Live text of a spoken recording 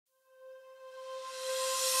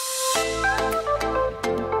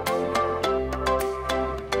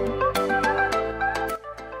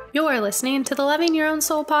are listening to the Loving Your Own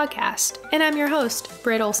Soul podcast, and I'm your host,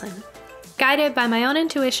 Britt Olson. Guided by my own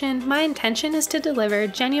intuition, my intention is to deliver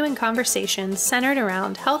genuine conversations centered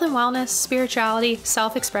around health and wellness, spirituality,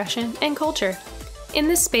 self-expression, and culture. In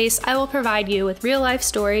this space, I will provide you with real-life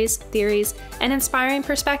stories, theories, and inspiring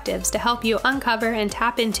perspectives to help you uncover and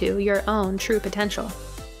tap into your own true potential.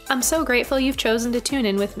 I'm so grateful you've chosen to tune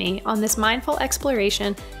in with me on this mindful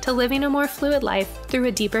exploration to living a more fluid life through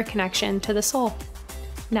a deeper connection to the soul.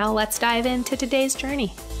 Now let's dive into today's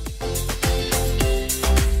journey.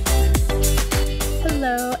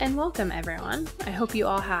 Hello and welcome everyone. I hope you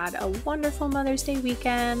all had a wonderful Mother's Day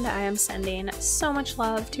weekend. I am sending so much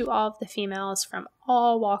love to all of the females from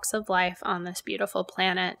all walks of life on this beautiful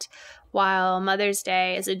planet. While Mother's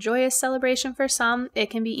Day is a joyous celebration for some, it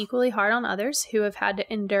can be equally hard on others who have had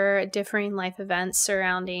to endure differing life events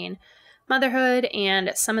surrounding motherhood, and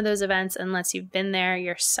some of those events, unless you've been there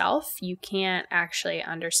yourself, you can't actually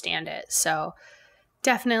understand it. So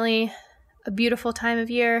definitely a beautiful time of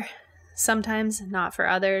year. Sometimes not for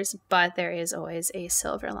others, but there is always a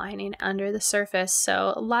silver lining under the surface.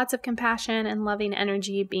 So lots of compassion and loving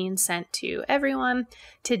energy being sent to everyone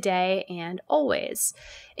today and always.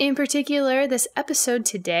 In particular, this episode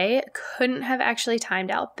today couldn't have actually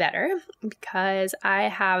timed out better because I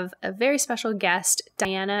have a very special guest.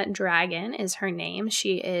 Deeana Dragan is her name.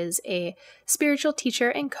 She is a spiritual teacher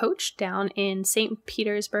and coach down in St.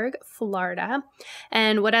 Petersburg, Florida.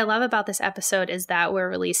 And what I love about this episode is that we're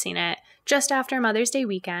releasing it just after Mother's Day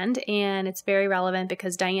weekend, and it's very relevant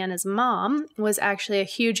because Deeana's mom was actually a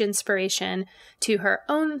huge inspiration to her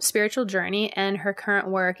own spiritual journey and her current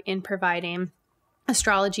work in providing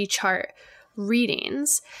astrology chart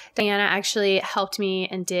readings. Deeana actually helped me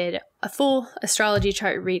and did a full astrology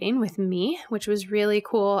chart reading with me, which was really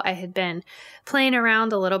cool. I had been playing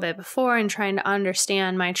around a little bit before and trying to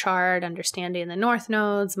understand my chart, understanding the north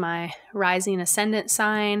nodes, my rising ascendant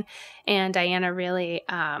sign, and Deeana really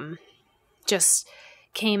just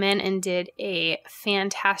came in and did a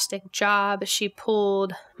fantastic job. She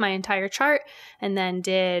pulled my entire chart and then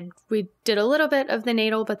we did a little bit of the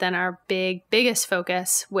natal, but then our biggest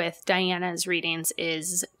focus with Deeana's readings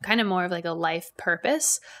is kind of more of like a life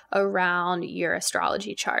purpose around your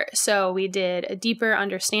astrology chart. So we did a deeper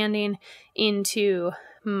understanding into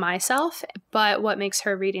myself, but what makes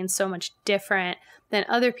her reading so much different than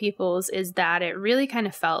other people's is that it really kind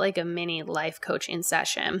of felt like a mini life coaching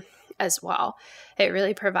session as well. It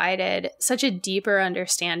really provided such a deeper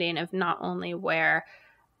understanding of not only where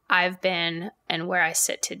I've been and where I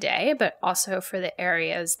sit today, but also for the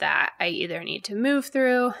areas that I either need to move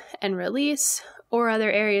through and release, or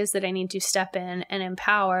other areas that I need to step in and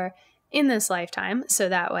empower in this lifetime, so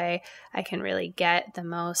that way I can really get the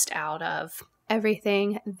most out of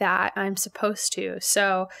everything that I'm supposed to.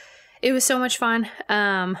 So it was so much fun.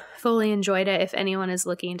 Fully enjoyed it. If anyone is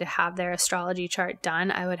looking to have their astrology chart done,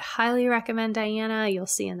 I would highly recommend Deeana. You'll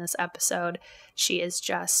see in this episode, she is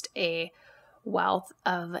just a wealth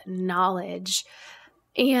of knowledge.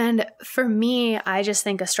 And for me, I just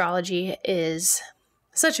think astrology is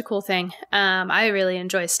such a cool thing. I really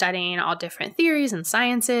enjoy studying all different theories and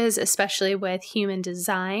sciences, especially with human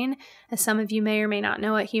design. As some of you may or may not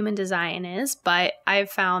know what human design is, but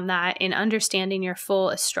I've found that in understanding your full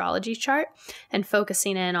astrology chart and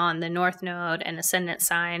focusing in on the north node and ascendant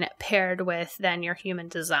sign paired with then your human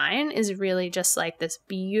design is really just like this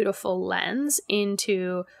beautiful lens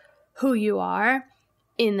into who you are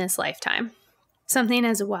in this lifetime. Something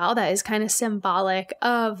as well that is kind of symbolic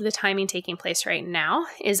of the timing taking place right now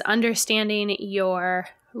is understanding your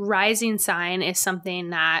rising sign is something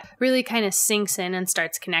that really kind of sinks in and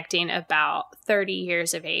starts connecting about 30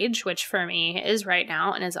 years of age, which for me is right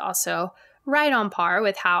now and is also right on par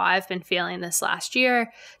with how I've been feeling this last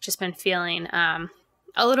year. Just been feeling a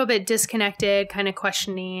little bit disconnected, kind of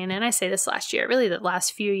questioning, and I say this last year, really the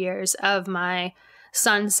last few years of my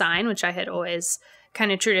sun sign, which I had always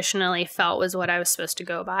kind of traditionally felt was what I was supposed to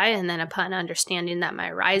go by. And then upon understanding that my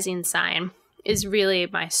rising sign is really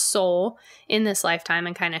my soul in this lifetime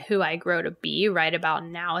and kind of who I grow to be right about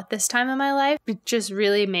now at this time of my life, it just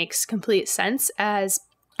really makes complete sense as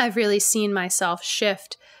I've really seen myself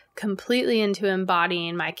shift completely into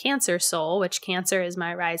embodying my Cancer soul, which Cancer is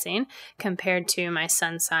my rising, compared to my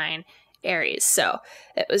sun sign Aries. So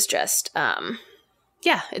it was just,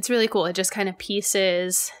 it's really cool. It just kind of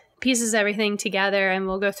pieces everything together, and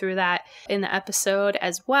we'll go through that in the episode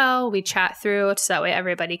as well. We chat through it so that way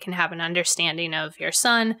everybody can have an understanding of your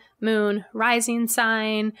sun, moon, rising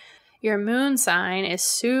sign. Your moon sign is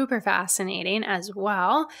super fascinating as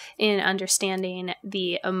well in understanding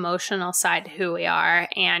the emotional side of who we are,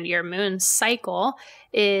 and your moon cycle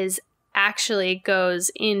is actually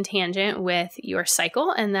goes in tangent with your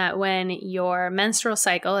cycle, and that when your menstrual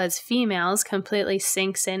cycle as females completely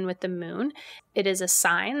syncs in with the moon, it is a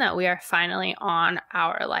sign that we are finally on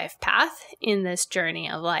our life path in this journey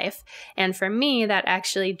of life. And for me, that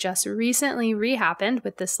actually just recently re-happened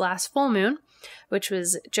with this last full moon, which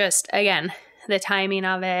was just, again, the timing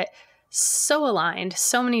of it, so aligned,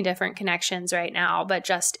 so many different connections right now, but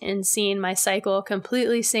just in seeing my cycle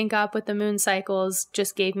completely sync up with the moon cycles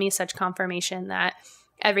just gave me such confirmation that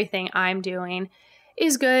everything I'm doing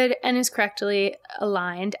is good and is correctly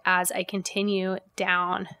aligned as I continue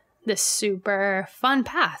down this super fun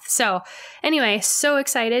path. So anyway, so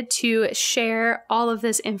excited to share all of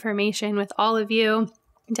this information with all of you.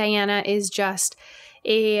 Deeana is just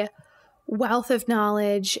a wealth of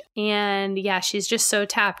knowledge, and yeah, she's just so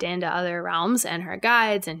tapped into other realms and her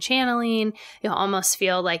guides and channeling. You'll almost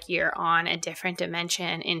feel like you're on a different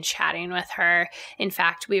dimension in chatting with her. In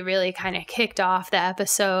fact, we really kind of kicked off the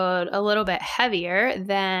episode a little bit heavier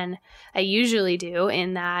than I usually do,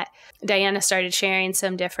 in that Deeana started sharing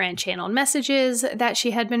some different channeled messages that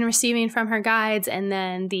she had been receiving from her guides, and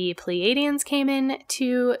then the Pleiadians came in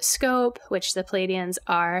to scope, which the Pleiadians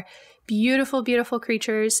are beautiful, beautiful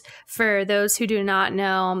creatures. For those who do not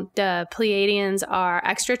know, the Pleiadians are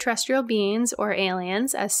extraterrestrial beings, or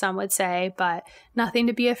aliens, as some would say, but nothing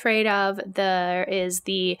to be afraid of. There is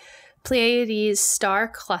the Pleiades star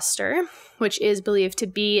cluster, which is believed to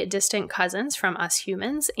be distant cousins from us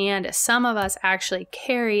humans, and some of us actually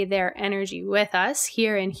carry their energy with us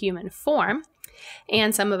here in human form.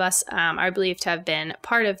 And some of us are believed to have been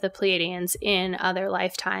part of the Pleiadians in other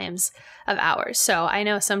lifetimes of ours. So I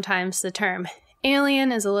know sometimes the term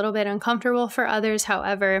alien is a little bit uncomfortable for others.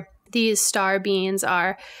 However, these star beings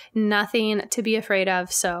are nothing to be afraid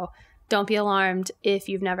of. So don't be alarmed if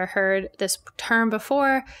you've never heard this term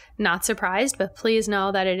before. Not surprised, but please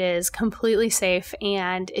know that it is completely safe.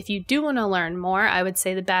 And if you do want to learn more, I would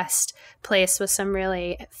say the best place with some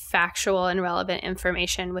really factual and relevant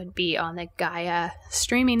information would be on the Gaia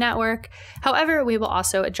streaming network. However, we will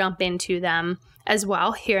also jump into them as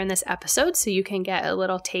well here in this episode, so you can get a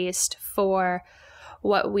little taste for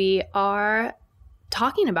what we are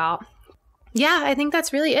talking about. Yeah, I think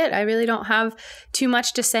that's really it. I really don't have too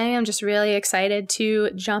much to say. I'm just really excited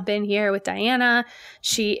to jump in here with Deeana.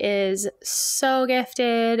 She is so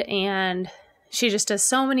gifted, and she just does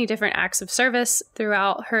so many different acts of service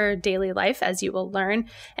throughout her daily life, as you will learn.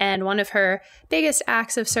 And one of her biggest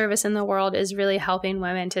acts of service in the world is really helping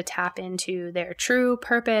women to tap into their true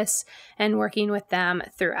purpose and working with them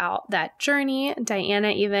throughout that journey.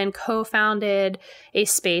 Deeana even co-founded a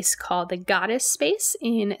space called the Goddess Space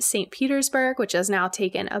in St. Petersburg, which has now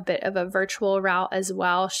taken a bit of a virtual route as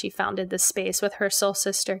well. She founded this space with her soul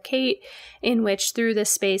sister, Kate, in which through this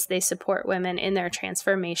space, they support women in their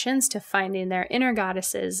transformations to finding their inner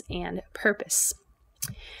goddesses and purpose.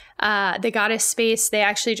 The Goddess Space, they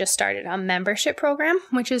actually just started a membership program,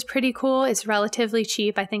 which is pretty cool. It's relatively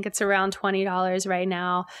cheap. I think it's around $20 right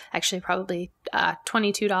now. Actually, probably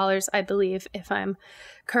 $22, I believe, if I'm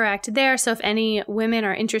correct there. So if any women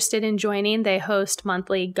are interested in joining, they host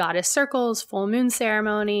monthly goddess circles, full moon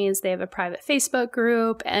ceremonies. They have a private Facebook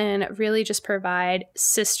group, and really just provide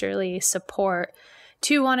sisterly support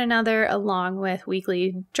to one another, along with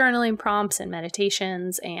weekly journaling prompts and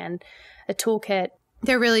meditations and a toolkit.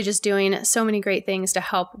 They're really just doing so many great things to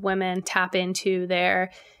help women tap into their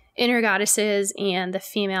inner goddesses and the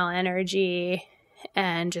female energy,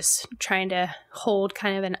 and just trying to hold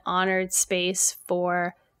kind of an honored space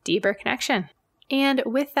for deeper connection. And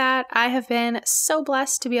with that, I have been so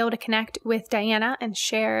blessed to be able to connect with Deeana and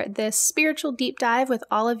share this spiritual deep dive with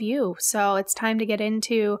all of you. So it's time to get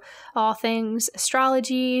into all things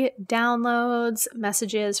astrology, downloads,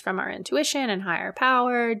 messages from our intuition and higher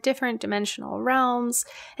power, different dimensional realms,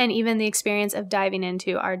 and even the experience of diving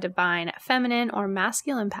into our divine feminine or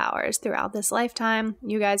masculine powers throughout this lifetime.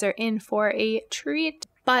 You guys are in for a treat.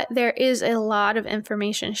 But there is a lot of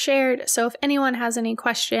information shared, so if anyone has any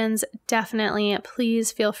questions, definitely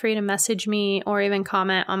please feel free to message me or even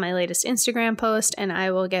comment on my latest Instagram post, and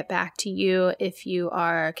I will get back to you if you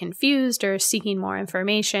are confused or seeking more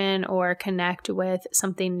information or connect with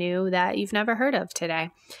something new that you've never heard of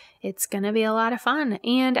today. It's going to be a lot of fun.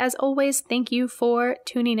 And as always, thank you for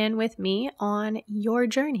tuning in with me on your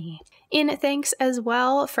journey. In thanks as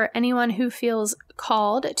well for anyone who feels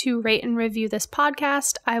called to rate and review this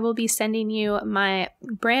podcast, I will be sending you my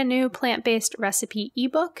brand new plant-based recipe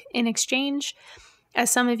ebook in exchange.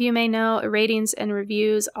 As some of you may know, ratings and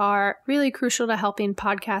reviews are really crucial to helping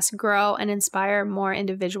podcasts grow and inspire more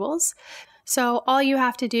individuals. So all you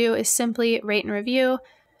have to do is simply rate and review,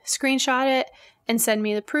 screenshot it, and send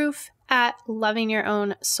me the proof at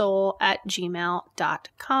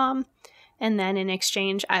lovingyourownsoul@gmail.com. And then in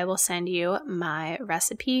exchange, I will send you my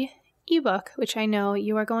recipe ebook, which I know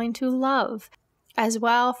you are going to love. As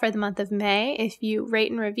well, for the month of May, if you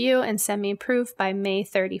rate and review and send me proof by May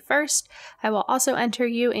 31st, I will also enter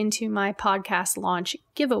you into my podcast launch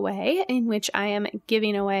giveaway, in which I am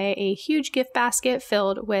giving away a huge gift basket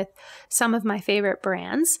filled with some of my favorite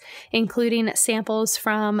brands, including samples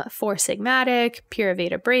from Four Sigmatic, Pure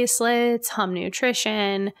Veda bracelets, Hum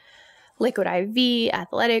Nutrition, Liquid IV,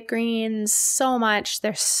 Athletic Greens, so much.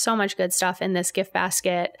 There's so much good stuff in this gift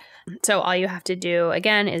basket. So all you have to do,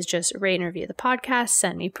 again, is just rate and review the podcast,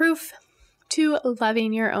 send me proof to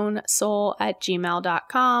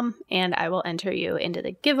lovingyourownsoul@gmail.com, and I will enter you into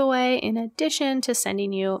the giveaway in addition to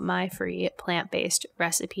sending you my free plant-based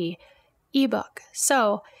recipe ebook.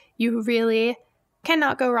 So you really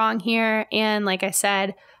cannot go wrong here. And like I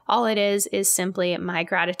said, all it is simply my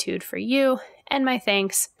gratitude for you and my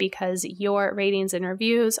thanks, because your ratings and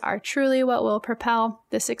reviews are truly what will propel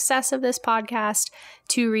the success of this podcast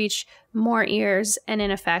to reach more ears and,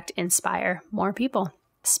 in effect, inspire more people.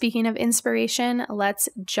 Speaking of inspiration, let's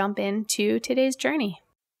jump into today's journey.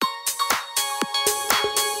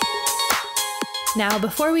 Now,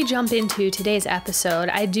 before we jump into today's episode,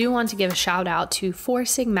 I do want to give a shout out to Four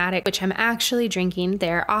Sigmatic, which I'm actually drinking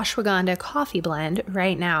their ashwagandha coffee blend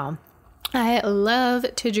right now. I love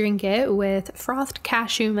to drink it with frothed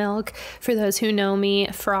cashew milk. For those who know me,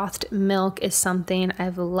 frothed milk is something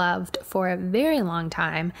I've loved for a very long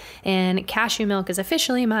time, and cashew milk is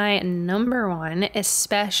officially my number one,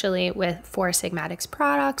 especially with Four Sigmatic's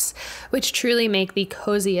products, which truly make the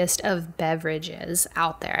coziest of beverages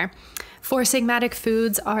out there. Four Sigmatic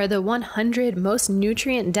foods are the 100 most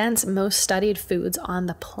nutrient-dense, most studied foods on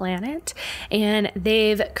the planet, and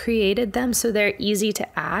they've created them so they're easy to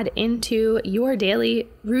add into your daily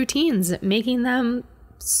routines, making them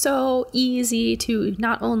so easy to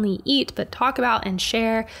not only eat, but talk about and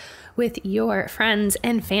share with your friends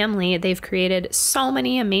and family. They've created so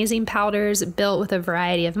many amazing powders built with a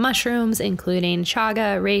variety of mushrooms, including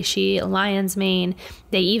chaga, reishi, lion's mane.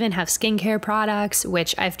 They even have skincare products,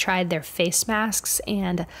 which I've tried their face masks,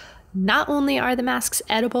 and not only are the masks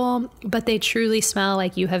edible, but they truly smell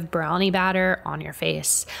like you have brownie batter on your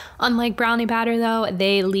face. Unlike brownie batter, though,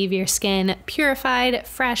 they leave your skin purified,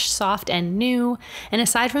 fresh, soft, and new. And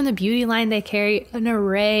aside from the beauty line, they carry an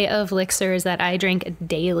array of elixirs that I drink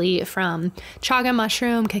daily, from chaga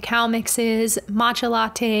mushroom, cacao mixes, matcha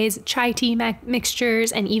lattes, chai tea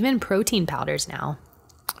mixtures, and even protein powders now.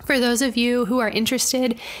 For those of you who are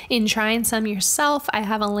interested in trying some yourself, I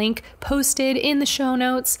have a link posted in the show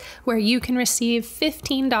notes where you can receive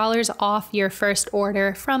 $15 off your first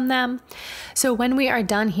order from them. So when we are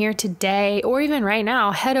done here today, or even right now,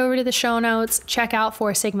 head over to the show notes, check out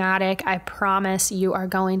Four Sigmatic. I promise you are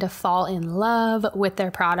going to fall in love with their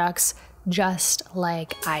products just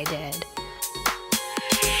like I did.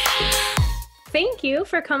 Thank you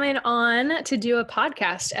for coming on to do a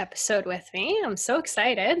podcast episode with me. I'm so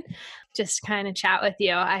excited just kind of chat with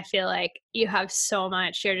you. I feel like you have so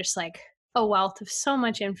much. You're just like a wealth of so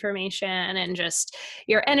much information, and just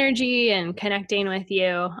your energy and connecting with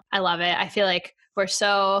you. I love it. I feel like we're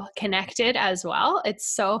so connected as well. It's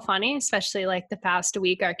so funny, especially like the past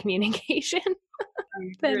week, our communication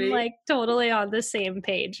been like totally on the same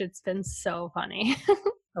page. It's been so funny.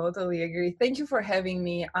 Totally agree. Thank you for having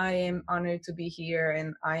me. I am honored to be here,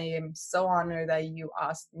 and I am so honored that you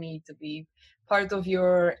asked me to be part of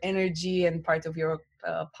your energy and part of your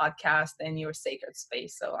podcast and your sacred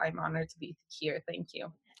space. So I'm honored to be here. Thank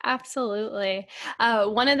you. Absolutely.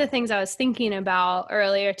 One of the things I was thinking about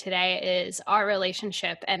earlier today is our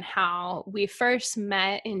relationship and how we first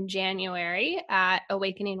met in January at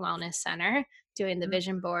Awakening Wellness Center, doing the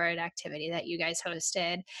vision board activity that you guys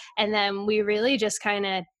hosted. And then we really just kind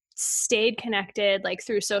of stayed connected like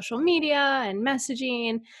through social media and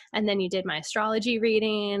messaging. And then you did my astrology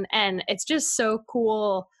reading. And it's just so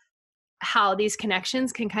cool how these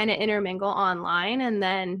connections can kind of intermingle online, and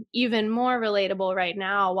then even more relatable right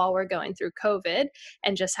now while we're going through COVID,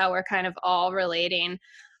 and just how we're kind of all relying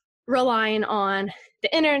on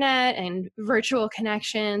the internet and virtual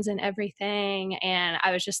connections and everything. And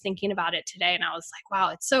I was just thinking about it today, and I was like,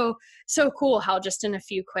 wow, it's so cool how just in a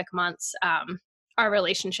few quick months, our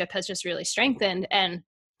relationship has just really strengthened, and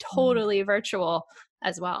totally virtual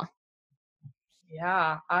as well.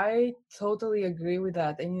 Yeah, I totally agree with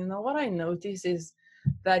that. And you know what I notice is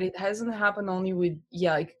that it hasn't happened only with,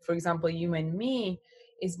 like, for example, you and me.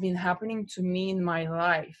 It's been happening to me in my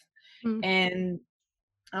life. And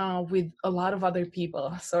with a lot of other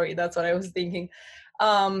people. Sorry, that's what I was thinking.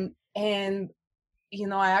 And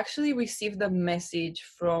I actually received a message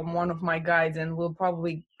from one of my guides, and we'll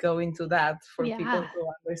probably go into that for people Yeah.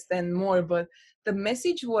 to understand more. But the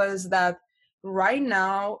message was that right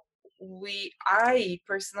now, I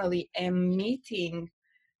personally am meeting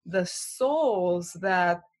the souls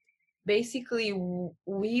that basically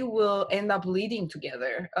we will end up leading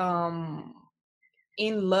together,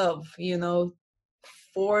 in love,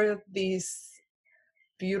 for this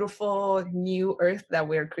beautiful new earth that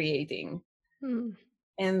we're creating. Hmm.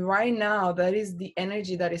 And right now, that is the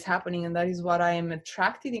energy that is happening, and that is what I am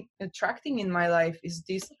attracting in my life, is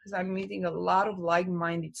this, because I'm meeting a lot of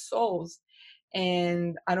like-minded souls.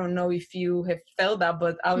 And I don't know if you have felt that,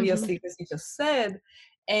 but Hmm. obviously, because you just said,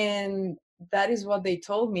 and that is what they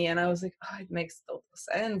told me, and I was like, oh, it makes total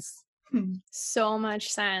sense. So much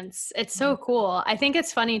sense. It's so cool. I think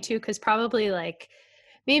it's funny too, because probably like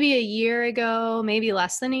maybe a year ago, maybe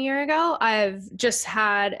less than a year ago, I've just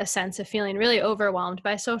had a sense of feeling really overwhelmed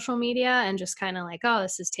by social media and just kind of like, oh,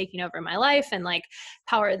 this is taking over my life, and like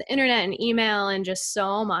power of the internet and email and just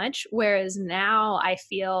so much. Whereas now I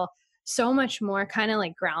feel so much more kind of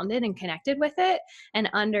like grounded and connected with it and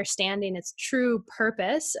understanding its true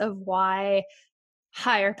purpose of why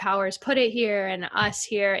higher powers put it here and us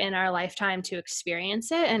here in our lifetime to experience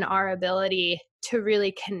it, and our ability to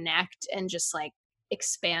really connect and just like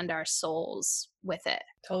expand our souls with it.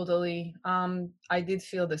 Totally. I did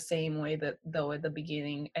feel the same way that though at the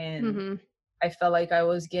beginning, and Hmm. I felt like I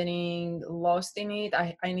was getting lost in it.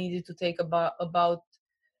 I needed to take about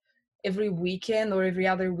every weekend or every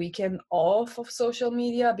other weekend off of social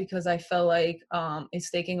media, because I felt like it's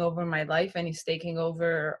taking over my life, and it's taking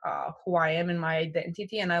over who I am and my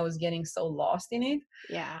identity, and I was getting so lost in it.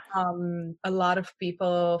 Yeah. A lot of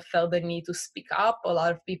people felt the need to speak up. A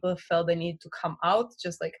lot of people felt the need to come out,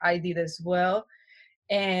 just like I did as well.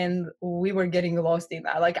 And we were getting lost in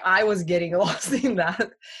that, like I was getting lost in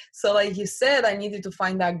that. So like you said, I needed to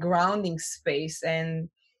find that grounding space, and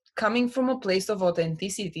coming from a place of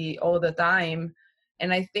authenticity all the time.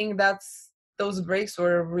 And I think those breaks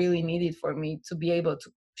were really needed for me to be able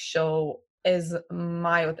to show as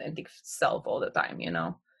my authentic self all the time,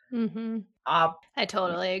 Hmm. uh, I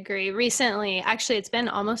totally agree. Recently, actually, it's been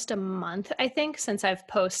almost a month, I think, since I've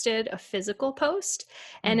posted a physical post.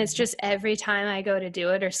 And it's mhm, just every time I go to do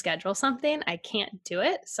it or schedule something, I can't do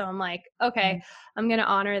it. So I'm like, okay, mhm. I'm going to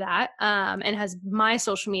honor that. And has my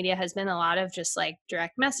social media has been a lot of just like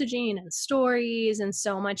direct messaging and stories and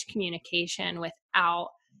so much communication without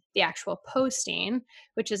the actual posting,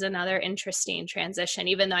 which is another interesting transition.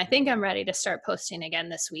 Even though I think I'm ready to start posting again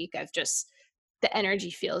this week, I've just the energy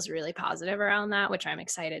feels really positive around that, which I'm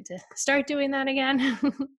excited to start doing that again.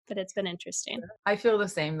 But it's been interesting. I feel the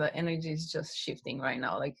same. The energy is just shifting right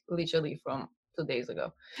now, like literally from 2 days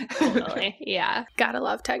ago. Totally. Yeah. Gotta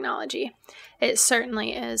love technology. It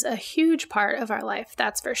certainly is a huge part of our life,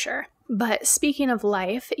 that's for sure. But speaking of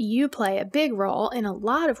life, you play a big role in a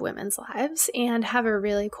lot of women's lives and have a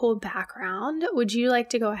really cool background. Would you like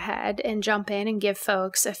to go ahead and jump in and give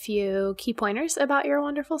folks a few key pointers about your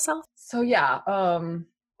wonderful self? So yeah,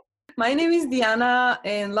 my name is Deeana,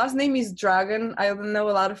 and last name is Dragan. I don't know,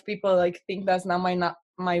 a lot of people like think that's not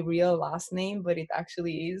my real last name, but it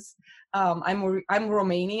actually is. I'm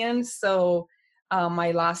Romanian, so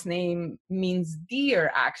my last name means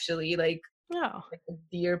deer, actually, Oh, like a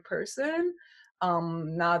deer person,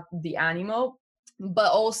 not the animal.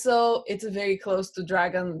 But also, it's very close to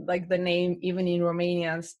dragon, like the name, even in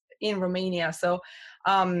Romania. So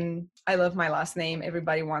I love my last name.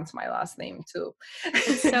 Everybody wants my last name too.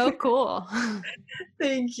 it's so cool.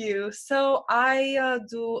 Thank you. So I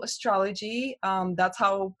do astrology. That's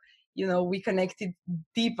how we connected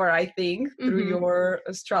deeper, I think, through Hmm. your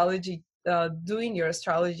astrology, doing your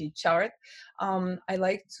astrology chart. I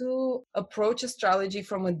like to approach astrology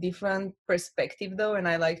from a different perspective, though, and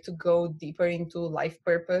I like to go deeper into life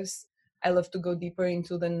purpose. I love to go deeper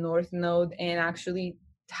into the North Node and actually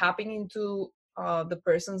tapping into the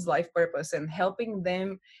person's life purpose and helping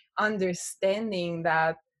them understanding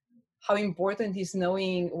that how important is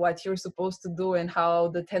knowing what you're supposed to do, and how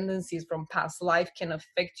the tendencies from past life can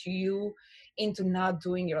affect you into not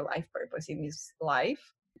doing your life purpose in this life.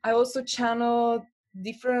 I also channel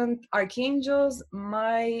different archangels.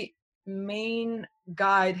 My main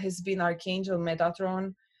guide has been Archangel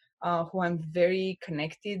Metatron, who I'm very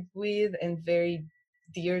connected with and very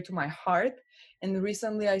dear to my heart. And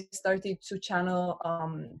recently I started to channel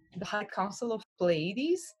the High Council of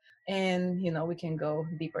Pleiades, and we can go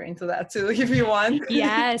deeper into that too if you want.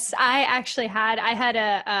 Yes, I had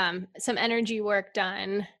a some energy work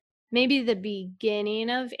done maybe the beginning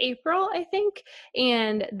of April, I think.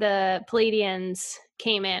 And the Pleiadians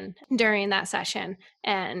came in during that session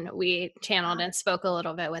and we channeled and spoke a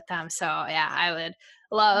little bit with them. So, yeah, I would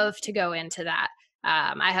love to go into that.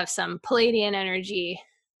 I have some Pleiadian energy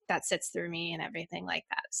that sits through me and everything like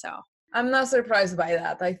that. So, I'm not surprised by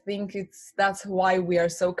that. I think that's why we are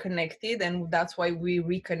so connected, and that's why we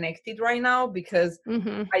reconnected right now, because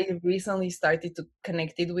I recently started to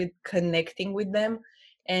connecting with them,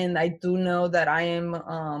 and I do know that I am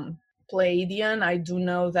Pleiadian. I do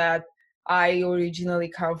know that I originally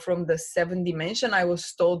come from the seventh dimension. I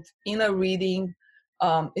was told in a reading.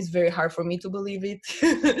 It's very hard for me to believe it,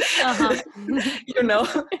 you know.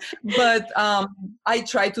 But I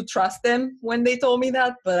try to trust them when they told me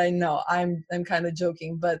that. But I know I'm kind of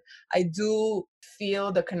joking. But I do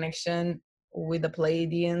feel the connection with the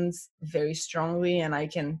Pleiadians very strongly, and I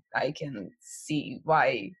can see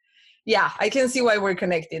why. Yeah, I can see why we're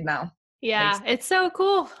connected now. Yeah, it's so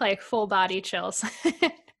cool. Like full body chills. I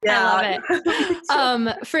love Yeah.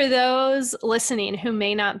 it. For those listening who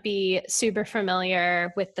may not be super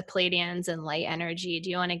familiar with the Pleiadians and light energy, do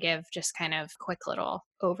you want to give just kind of quick little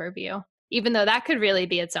overview? Even though that could really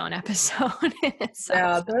be its own episode in itself.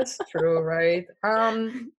 Yeah, that's true, right?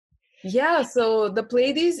 Yeah, so the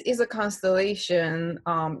Pleiades is a constellation,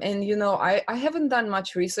 and I haven't done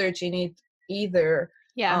much research in it either.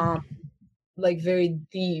 Yeah. Um, like very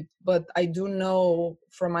deep, but I do know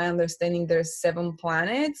from my understanding there's 7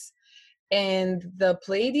 planets, and the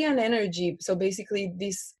Pleiadian energy, so basically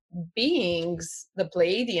these beings, the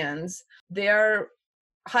Pleiadians, they are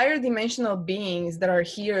higher dimensional beings that are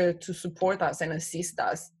here to support us and assist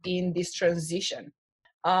us in this transition.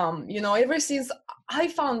 Ever since I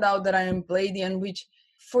found out that I am Pleiadian, which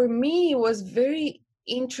for me was very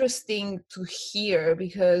interesting to hear,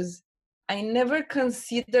 because I never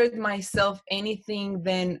considered myself anything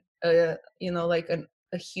than like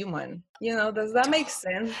a human. Does that make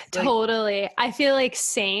sense? Like, Totally. I feel like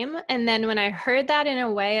same. And then when I heard that in a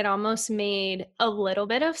way, it almost made a little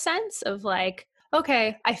bit of sense of like,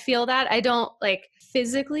 okay, I feel that. I don't like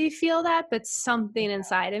physically feel that, but something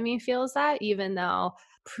inside of me feels that, even though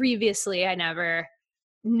previously I never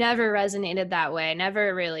resonated that way.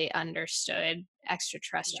 Never really understood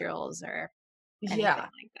extraterrestrials or anything yeah.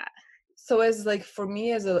 like that. So as like for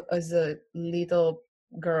me as a little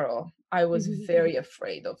girl, I was very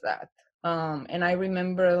afraid of that. And I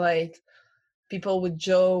remember like people would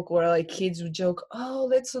joke, or like kids would joke, oh,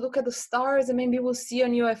 let's look at the stars and maybe we'll see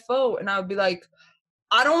an UFO. And I would be like,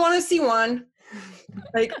 I don't want to see one.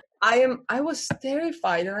 Like I was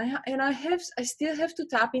terrified, and I still have to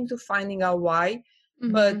tap into finding out why.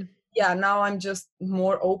 But yeah, now I'm just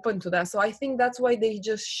more open to that. So I think that's why they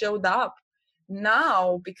just showed up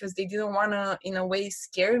now, because they didn't want to in a way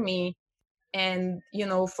scare me. And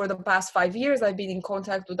for the past 5 years I've been in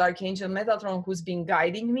contact with Archangel Metatron, who's been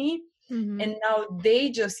guiding me. And now they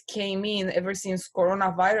just came in ever since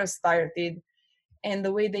coronavirus started, and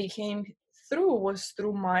the way they came through was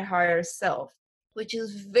through my higher self, which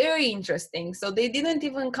is very interesting. So they didn't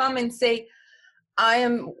even come and say, I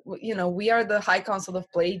am, we are the High Council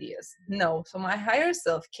of Pleiades. No. So my higher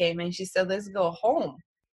self came and she said, let's go home.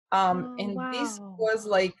 And this was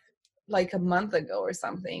like a month ago or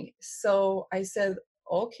something. So I said,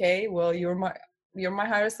 okay, well, you're my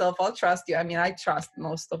higher self. I'll trust you. I mean, I trust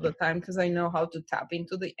most of the time because I know how to tap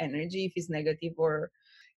into the energy if it's negative or.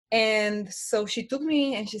 And so she took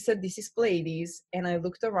me and she said, this is Pleiades. And I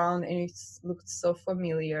looked around and it looked so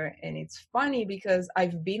familiar. And it's funny because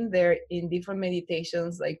I've been there in different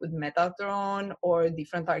meditations, like with Metatron or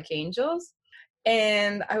different archangels.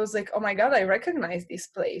 And I was like, oh my God, I recognize this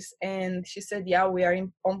place. And she said, yeah, we are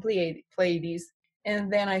on Pleiades.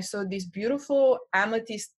 And then I saw this beautiful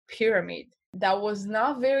amethyst pyramid that was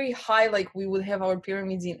not very high, like we would have our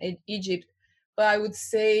pyramids in Egypt, but I would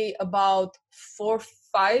say about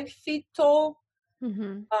 4-5 feet tall.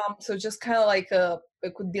 So just kind of like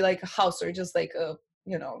it could be like a house, or just like a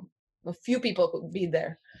few people could be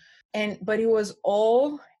there. But it was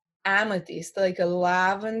all amethyst, like a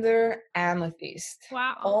lavender amethyst.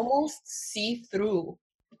 Wow. Almost see-through.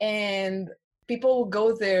 And people would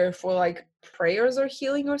go there for like prayers or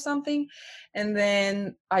healing or something. And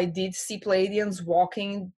then I did see Pleiadians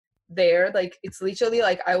walking there. Like it's literally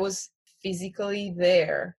like I was physically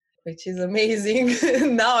there, which is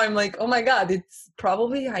amazing. Now I'm like, oh my God, it's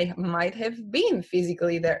probably I might have been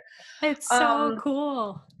physically there. It's so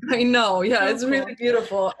cool. I know, yeah, So it's really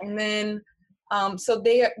beautiful. And then so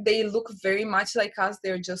they look very much like us.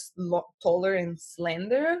 They're just taller and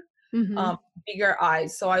slender, bigger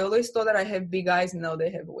eyes. So I always thought that I have big eyes. No,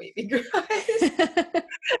 they have way bigger eyes.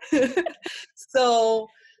 So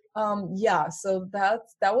Yeah, so that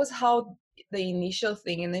was how the initial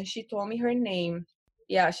thing, and then she told me her name.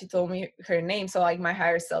 Yeah, she told me her name. So like my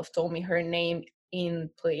higher self told me her name in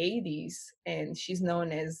Pleiades, and she's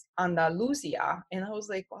known as Andalusia. And I was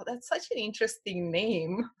like, wow, that's such an interesting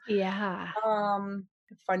name. Yeah.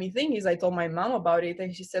 Funny thing is I told my mom about it,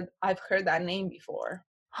 and she said, I've heard that name before.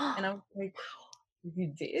 And I was like, you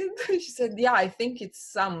did? She said, yeah, I think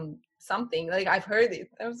it's something, like I've heard it.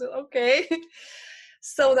 I was like, okay.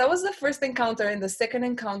 So that was the first encounter. And the second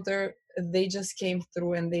encounter, they just came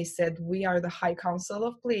through and they said, we are the High Council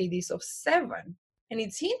of Pleiades of 7. And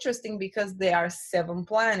it's interesting because there are 7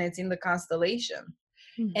 planets in the constellation.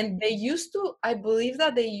 Mm. And they used to, I believe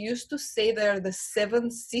that they used to say they're the 7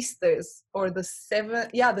 sisters, or the 7,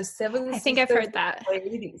 yeah, the 7 I think I've sisters heard that. of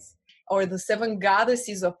Pleiades, or the 7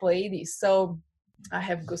 goddesses of Pleiades. So I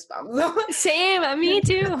have goosebumps. Same, me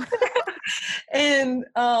too. And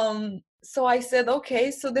so I said,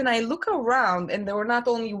 okay. So then I look around, and there were not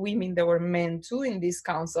only women, there were men too in this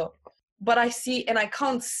council. But I see, and I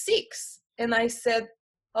count 6. And I said,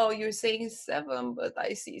 oh, you're saying 7, but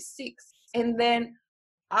I see 6. And then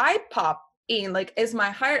I pop in, like, as my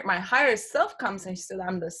higher self comes, and she said,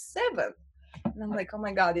 I'm the 7th. And I'm like, oh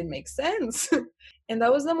my God, it makes sense. And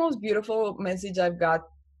that was the most beautiful message I've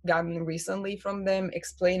gotten recently from them,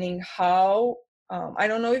 explaining how, I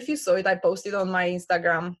don't know if you saw it, I posted on my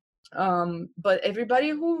Instagram, but everybody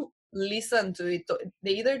who listened to it,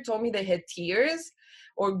 they either told me they had tears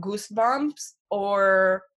or goosebumps,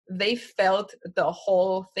 or they felt the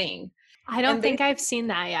whole thing. I don't And they, think I've seen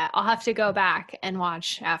that yet. I'll have to go back and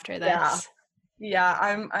watch after yeah, this. yeah,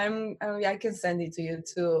 I can send it to you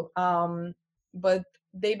too. But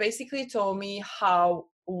they basically told me how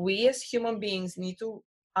we as human beings need to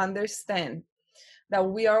understand that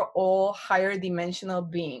we are all higher dimensional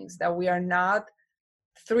beings, that we are not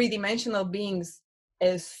 3-dimensional beings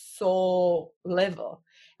as soul level.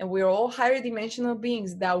 And we're all higher dimensional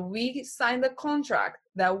beings, that we signed a contract,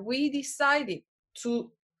 that we decided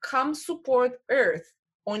to come support Earth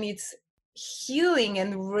on its healing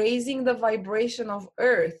and raising the vibration of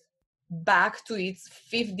Earth back to its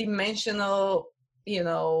 5th dimensional,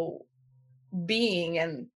 being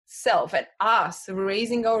and self, and us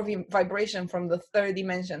raising our vibration from the 3rd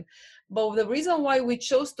dimension. But the reason why we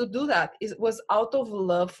chose to do that was out of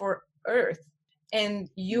love for Earth. And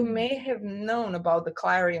you may have known about the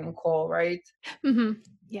clarion call, right? Mm-hmm.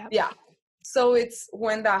 Yeah. Yeah. So it's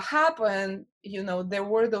when that happened, there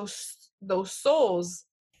were those souls,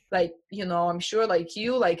 like, I'm sure, like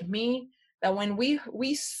you, like me, that when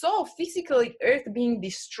we saw physically Earth being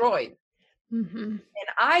destroyed. Mm-hmm. And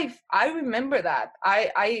I remember that.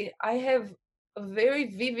 I have a very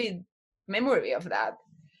vivid memory of that.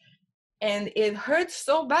 And it hurt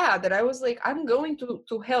so bad that I was like, I'm going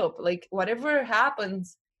to help. Like, whatever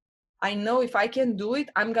happens, I know if I can do it,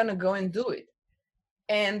 I'm gonna go and do it.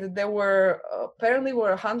 And there were apparently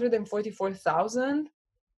 144,000.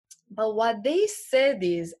 But what they said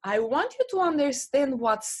is, I want you to understand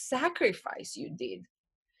what sacrifice you did.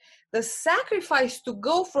 The sacrifice to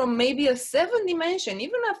go from maybe a 7th dimension,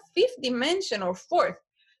 even a 5th dimension or 4th,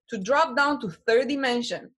 to drop down to 3rd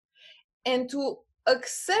dimension, and to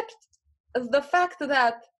accept the fact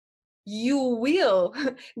that you will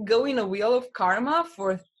go in a wheel of karma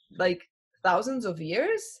for like thousands of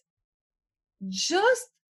years, just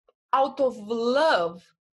out of love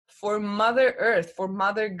for Mother Earth, for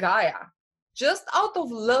Mother Gaia, just out of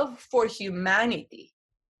love for humanity.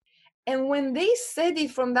 And when they said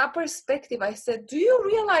it from that perspective, I said, do you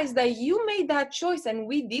realize that you made that choice and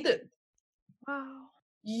we didn't? Wow.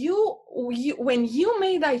 When you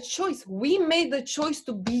made that choice, we made the choice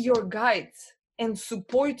to be your guides and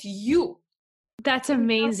support you. That's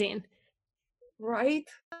amazing. Right?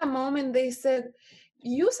 At that moment, they said,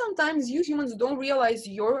 you humans don't realize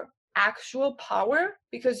your actual power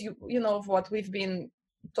because you know of what we've been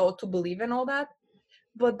taught to believe and all that.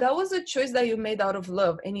 But that was a choice that you made out of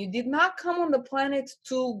love, and you did not come on the planet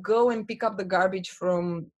to go and pick up the garbage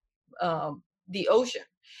from the ocean.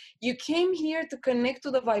 You came here to connect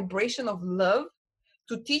to the vibration of love,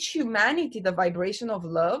 to teach humanity the vibration of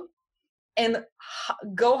love, and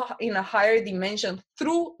go in a higher dimension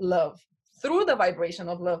through love, through the vibration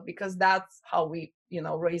of love, because that's how we,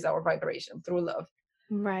 raise our vibration, through love.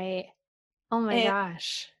 Right. Oh my And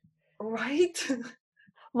gosh. right.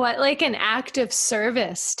 What, like an act of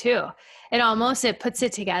service too. It puts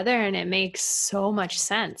it together and it makes so much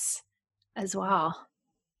sense as well.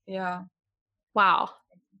 Yeah. Wow.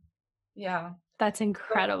 Yeah. That's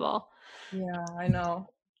incredible. Yeah, I know.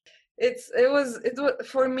 it was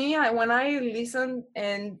for me. When I listened,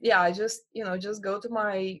 and yeah, I just, just go to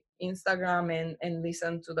my Instagram and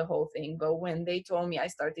listen to the whole thing. But when they told me, I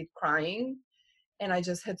started crying, and I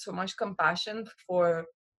just had so much compassion for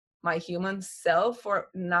my human self for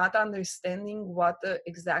not understanding what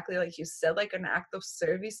exactly, like you said, like an act of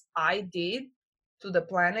service I did to the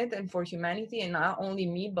planet and for humanity, and not only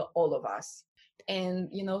me but all of us. And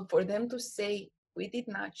for them to say, we did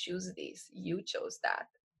not choose this, you chose that,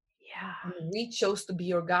 Yeah. and we chose to be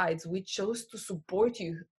your guides, we chose to support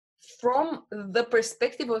you from the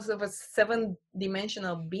perspective of a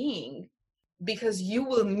seven-dimensional being, because you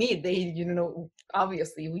will need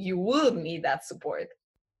obviously you will need that support.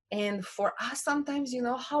 And for us, sometimes,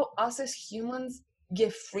 how us as humans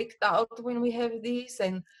get freaked out when we have this.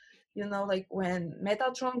 And like when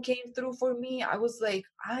Metatron came through for me, I was like,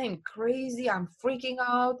 I'm crazy, I'm freaking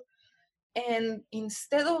out. And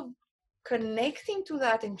instead of connecting to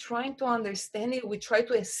that and trying to understand it, we try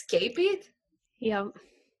to escape it. Yep.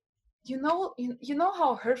 You know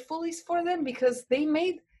how hurtful it is for them, because they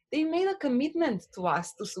made a commitment to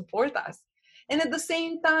us to support us, and at the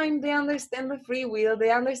same time they understand the free will,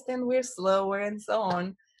 they understand we're slower and so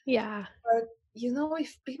on. Yeah. But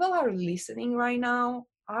if people are listening right now,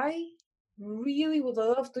 I really would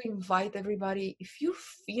love to invite everybody, if you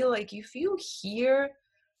feel like, if you hear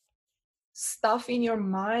stuff in your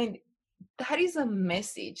mind, that is a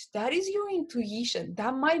message, that is your intuition,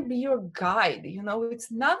 that might be your guide.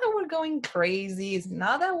 It's not that we're going crazy, it's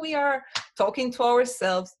not that we are talking to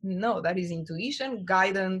ourselves. No, that is intuition,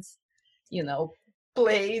 guidance, you know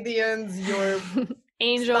Pleiadians, your star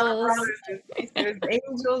Angels. brothers and sisters,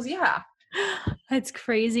 angels. Yeah. That's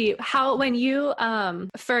crazy. How, when you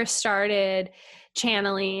first started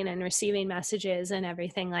channeling and receiving messages and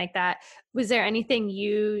everything like that, was there anything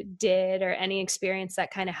you did or any experience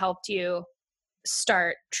that kind of helped you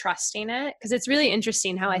start trusting it? Because it's really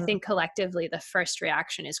interesting how I Mhm. think collectively the first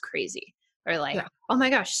reaction is crazy, or like, Yeah. oh my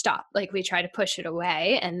gosh, stop. Like we try to push it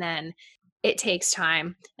away, and then it takes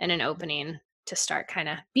time and an opening to start kind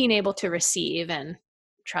of being able to receive and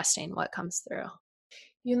trusting what comes through.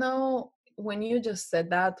 When you just said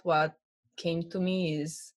that, what came to me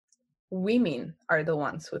is, women are the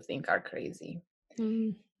ones who think are crazy,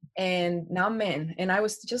 Mm, and not men. And I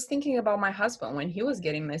was just thinking about my husband. When he was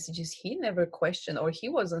getting messages, he never questioned, or he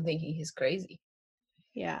wasn't thinking he's crazy.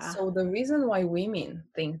 yeah. So the reason why women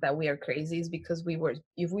think that we are crazy is because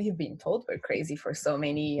we've been told we're crazy for so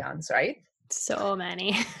many years, right? So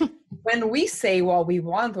many. When we say what we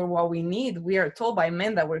want or what we need, we are told by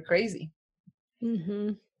men that we're crazy.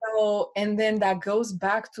 Mm-hmm. So, and then that goes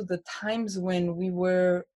back to the times when we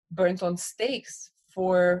were burnt on stakes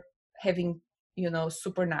for having,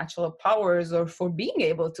 supernatural powers, or for being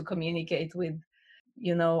able to communicate with,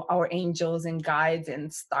 our angels and guides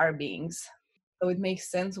and star beings. So it makes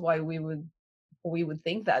sense why we would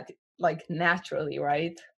think that, like, naturally,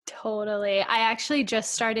 right? Totally. I actually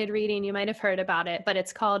just started reading, you might have heard about it, but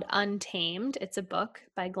it's called Untamed. It's a book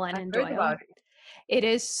by I've Glennon heard Doyle. about it. It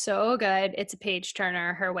is so good. It's a page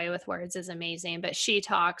turner. Her way with words is amazing, but she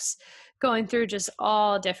talks going through just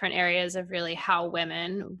all different areas of really how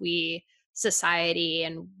women, we, society,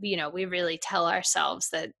 and we really tell ourselves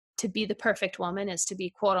that to be the perfect woman is to be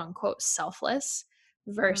quote unquote selfless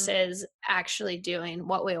Mhm. versus actually doing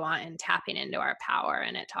what we want and tapping into our power.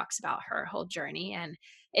 And it talks about her whole journey, and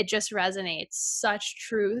it just resonates such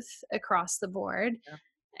truth across the board. Yeah.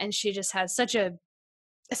 And she just has such an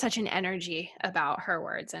energy about her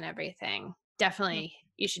words and everything. Definitely,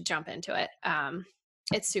 you should jump into it.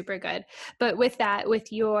 It's super good. But with that,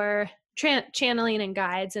 with your channeling and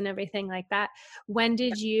guides and everything like that, when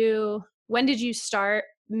did you start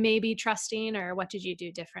maybe trusting, or what did you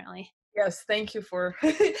do differently? Yes, thank you for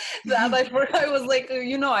that. I was like,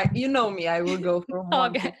 you know me, I will go from All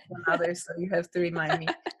one good. thing to another, so you have to remind me.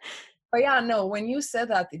 But yeah, no, when you said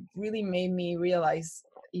that, it really made me realize,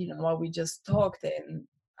 what we just talked. And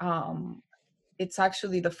it's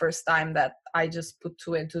actually the first time that I just put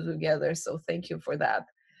two and two together. So thank you for that.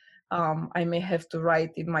 I may have to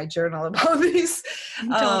write in my journal about this,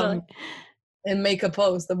 Totally. and make a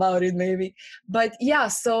post about it maybe. But yeah,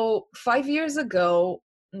 so 5 years ago,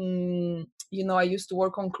 I used to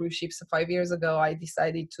work on cruise ships. So 5 years ago, I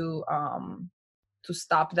decided to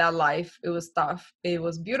stop that life. It was tough. It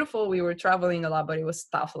was beautiful. We were traveling a lot, but it was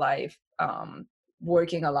tough life.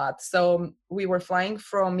 Working a lot. So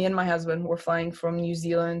me and my husband were flying from New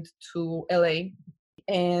Zealand to LA.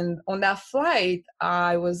 And on that flight,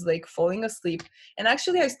 I was like falling asleep. And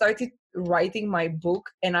actually, I started writing my book,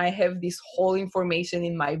 and I have this whole information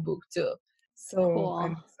in my book too. So Cool.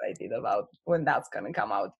 I'm excited about when that's going to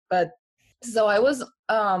come out. But So I was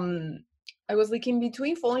like in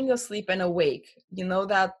between falling asleep and awake. You know,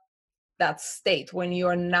 that state when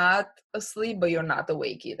you're not asleep but you're not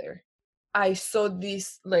awake either. I saw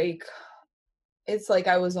this, like, it's like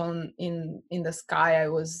I was on in the sky. I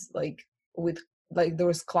was like with, like, there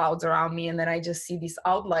was clouds around me, and then I just see this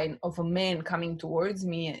outline of a man coming towards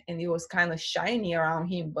me, and it was kind of shiny around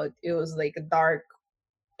him, but it was like a dark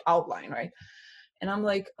outline, right? And I'm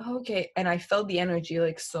like, okay. And I felt the energy,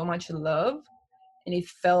 like so much love, and it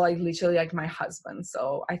felt like literally like my husband.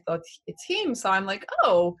 So I thought it's him. So I'm like,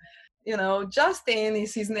 oh, Justin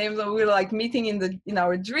is his name. So we were like meeting in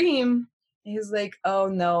our dream. He's like, oh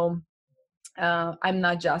no, I'm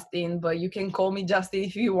not Justin, but you can call me Justin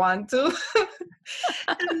if you want to.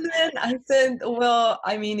 And then I said, well,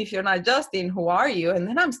 I mean, if you're not Justin, who are you? And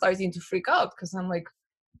then I'm starting to freak out because I'm like,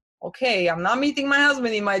 okay, I'm not meeting my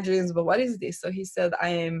husband in my dreams, but what is this? So he said, I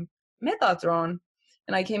am Metatron,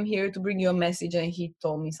 and I came here to bring you a message. And he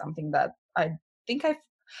told me something that think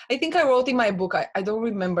I think I wrote in my book. I don't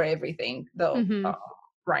remember everything though Mm-hmm.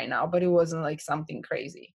 right now, but it wasn't like something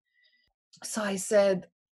crazy. So I said,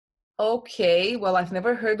 okay, well, I've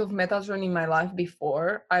never heard of Metatron in my life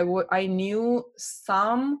before. I knew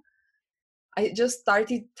some. I just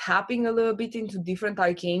started tapping a little bit into different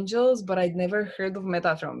archangels, but I'd never heard of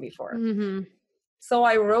Metatron before. Mm-hmm. So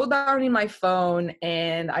I wrote down in my phone,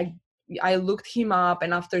 and I looked him up,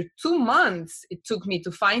 and after 2 months it took me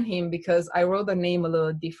to find him because I wrote the name a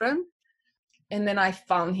little different, and then I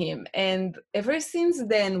found him. And ever since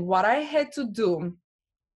then, what I had to do,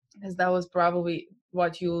 because that was probably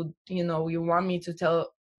what you want me to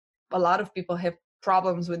tell. A lot of people have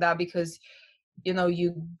problems with that because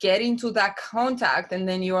you get into that contact and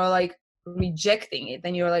then you're like rejecting it,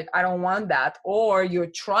 and you're like, I don't want that, or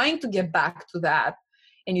you're trying to get back to that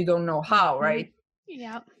and you don't know how, Mm-hmm. right?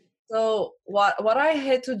 Yeah. So what I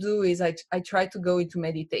had to do is I tried to go into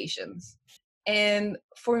meditations. And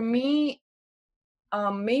for me,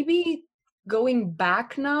 maybe going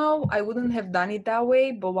back now, I wouldn't have done it that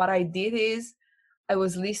way, but what I did is I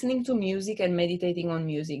was listening to music and meditating on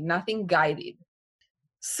music, nothing guided.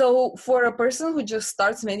 So for a person who just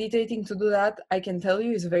starts meditating to do that, I can tell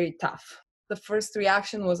you it's very tough. The first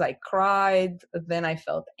reaction was I cried, then I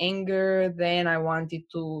felt anger, then I wanted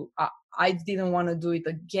to I didn't want to do it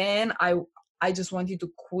again. I just wanted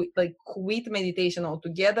to quit meditation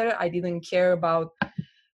altogether. I didn't care about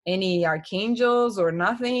any archangels or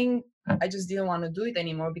nothing. I just didn't want to do it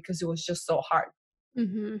anymore because it was just so hard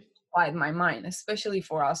Mm-hmm. to quiet my mind, especially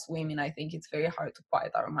for us women. I think it's very hard to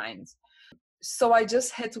quiet our minds. So I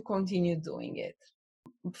just had to continue doing it.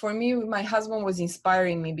 For me, my husband was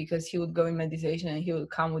inspiring me because he would go in meditation and he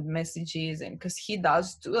would come with messages, and because he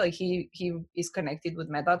does too, like he is connected with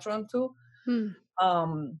Metatron too. Mm.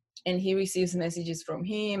 And he receives messages from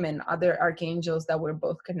him and other archangels that we're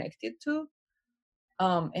both connected to.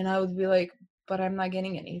 And I would be like, but I'm not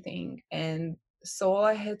getting anything. And so all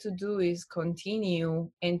I had to do is continue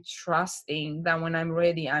and trusting that when I'm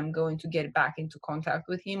ready, I'm going to get back into contact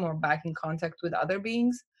with him or back in contact with other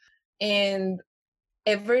beings. And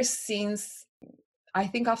ever since, I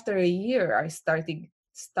think after a year, I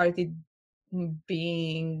started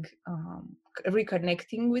being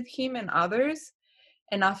reconnecting with him and others.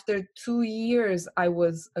 And after 2 years, I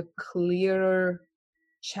was a clearer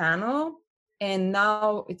channel. And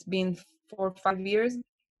now it's been 4 or 5 years,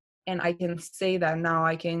 and I can say that now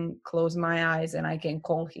I can close my eyes and I can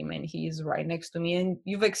call him and he's right next to me. And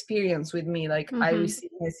you've experienced with me, like I Mm-hmm.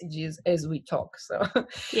 receive messages as we talk. So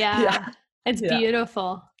yeah, Yeah. It's yeah,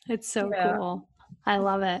 beautiful. It's so yeah, cool. I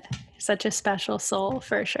love it. Such a special soul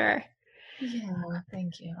for sure. yeah.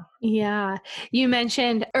 Thank you. Yeah. You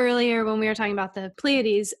mentioned earlier when we were talking about the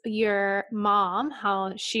Pleiades, your mom,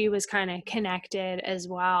 how she was kind of connected as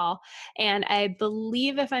well. And I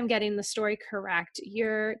believe, if I'm getting the story correct,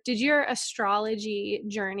 did your astrology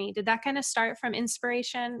journey, did that kind of start from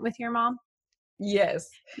inspiration with your mom? Yes,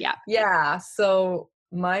 Yeah. yeah. So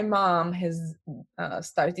my mom has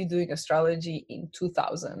started doing astrology in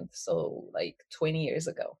 2000, so like 20 years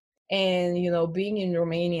ago. And being in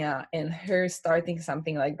Romania and her starting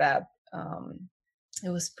something like that, it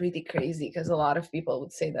was pretty crazy because a lot of people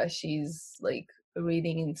would say that she's like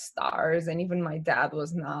reading in stars, and even my dad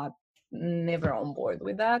was never on board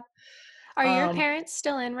with that. Are your um parents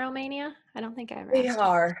still in Romania? I don't think I ever they asked you.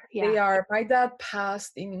 are Yeah. they are my dad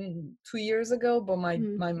passed in 2 years ago, but my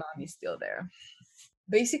Mm. my mom is still there.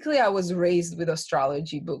 Basically, I was raised with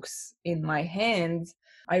astrology books in my hands.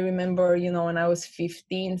 I remember, when I was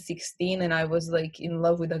 15, 16, and I was like in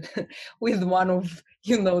love with with one of,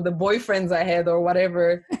 the boyfriends I had or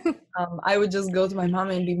whatever. I would just go to my mom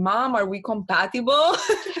and be, Mom, are we compatible?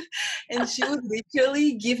 And she would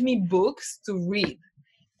literally give me books to read.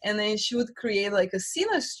 And then she would create like a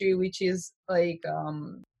synastry, which is like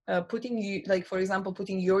putting you, like for example,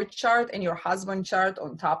 putting your chart and your husband chart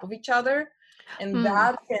on top of each other, and Mm,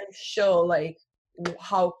 that can show like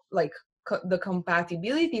how like the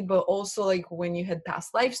compatibility, but also like when you had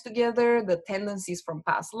past lives together, the tendencies from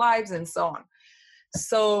past lives, and so on.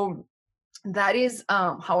 So that is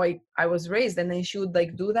how I was raised. And then she would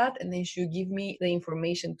like do that, and then she would give me the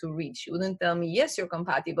information to read. She wouldn't tell me yes you're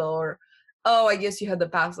compatible, or oh I guess you had the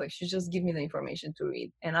past. Like she just give me the information to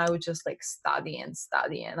read, and I would just like study and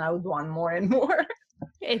study, and I would want more and more.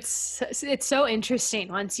 it's so interesting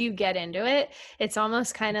once you get into it. It's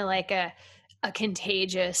almost kind of like a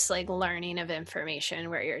contagious like learning of information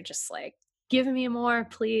where you're just like, give me more,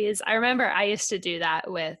 please. I remember I used to do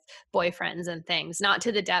that with boyfriends and things, not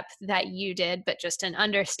to the depth that you did, but just in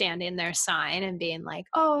understanding their sign and being like,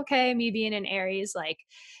 oh, okay, me being an Aries, like,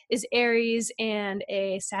 is Aries and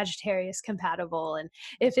a Sagittarius compatible? And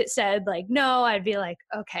if it said like no, I'd be like,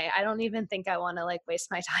 okay, I don't even think I want to like waste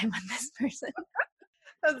my time with this person.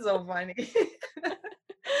 That's so funny.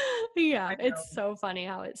 Yeah, I it's so funny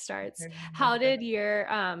how it know. starts. How did your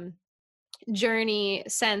journey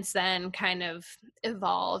since then kind of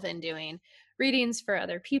evolve in doing readings for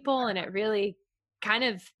other people, and it really kind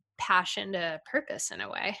of passion to purpose in a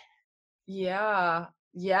way? Yeah,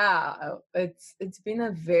 yeah. It's been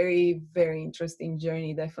a very, very interesting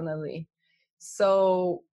journey, definitely.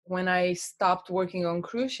 So when I stopped working on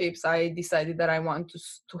cruise ships, I decided that I want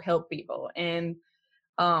to help people. And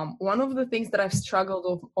one of the things that I've struggled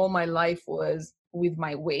with all my life was with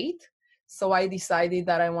my weight. So I decided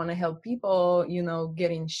that I want to help people, you know,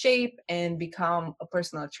 get in shape and become a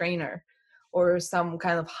personal trainer or some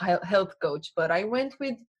kind of health coach. But I went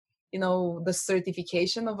with, you know, the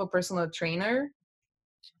certification of a personal trainer.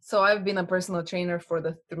 So I've been a personal trainer for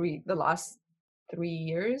the last 3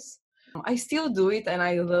 years. I still do it and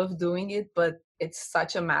I love doing it, but it's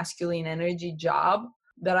such a masculine energy job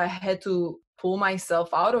that I had to pull myself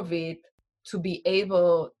out of it to be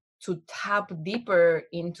able to tap deeper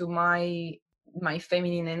into my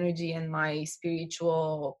feminine energy and my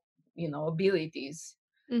spiritual, you know, abilities.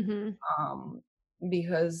 Mhm. um,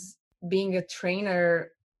 because being a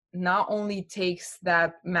trainer not only takes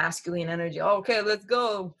that masculine energy, "Oh, okay, let's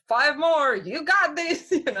go, 5 more, you got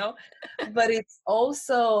this," you know, but it's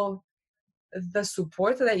also the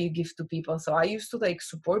support that you give to people. So I used to like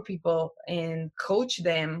support people and coach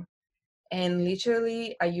them, and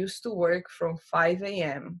literally I used to work from 5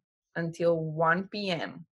 a.m. until 1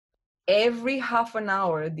 p.m., every half an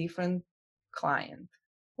hour a different client.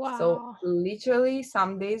 So Wow. literally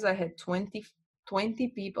some days I had 20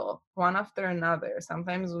 people, one after another,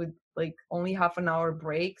 sometimes with like only half an hour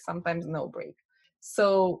break, sometimes no break.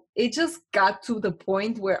 So it just got to the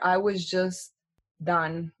point where I was just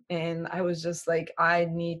done, and I was just like, I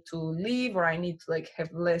need to leave, or I need to like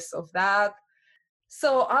have less of that.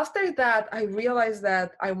 So after that, I realized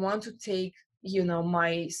that I want to take, you know,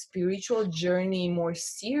 my spiritual journey more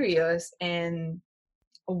serious and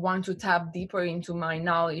want to tap deeper into my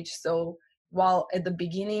knowledge. So while at the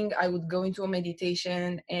beginning I would go into a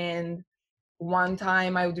meditation, and one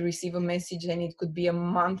time I would receive a message and it could be a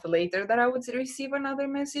month later that I would receive another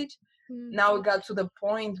message, now it got to the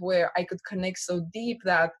point where I could connect so deep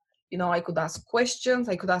that, you know, I could ask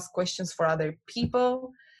questions for other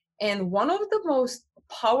people. And one of the most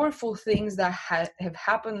powerful things that have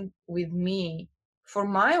happened with me for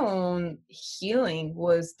my own healing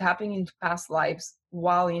was tapping into past lives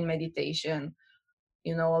while in meditation,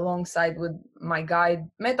 you know, alongside with my guide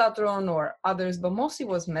Metatron or others, but mostly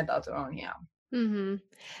was Metatron. Yeah. Hmm.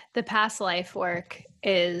 The past life work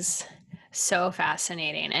is so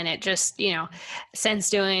fascinating. And it just, since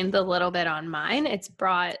doing the little bit on mine, it's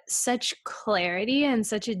brought such clarity and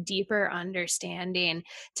such a deeper understanding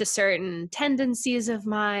to certain tendencies of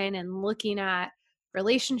mine and looking at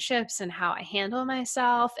relationships and how I handle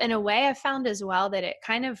myself. In a way, I found as well that it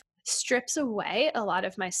kind of strips away a lot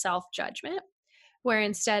of my self judgment, where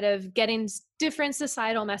instead of getting different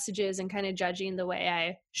societal messages and kind of judging the way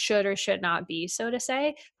I should or should not be, so to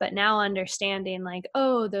say, but now understanding like,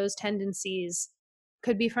 oh, those tendencies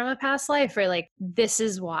could be from a past life, or like, this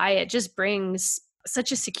is why, it just brings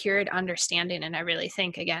such a secured understanding. And I really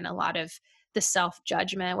think, again, a lot of the self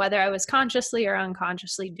judgment, whether I was consciously or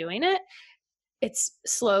unconsciously doing it, it's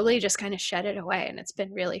slowly just kind of shed it away. And it's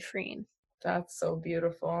been really freeing. That's so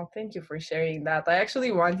beautiful. Thank you for sharing that. I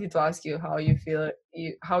actually wanted to ask you how you feel,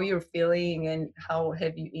 how you're feeling, and how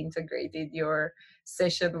have you integrated your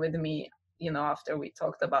session with me, you know, after we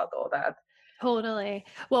talked about all that. Totally.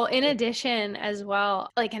 Well, in addition, as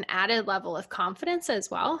well, like an added level of confidence as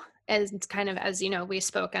well, as it's kind of, as you know, we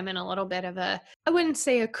spoke, I'm in a little bit of a, I wouldn't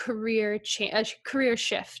say a a career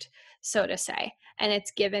shift, so to say. And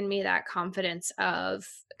it's given me that confidence of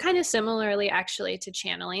kind of similarly actually to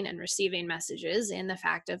channeling and receiving messages, in the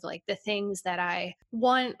fact of like the things that I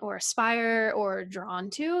want or aspire or drawn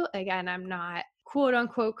to. Again, I'm not quote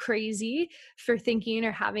unquote crazy for thinking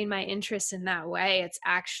or having my interests in that way. It's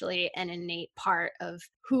actually an innate part of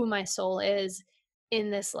who my soul is in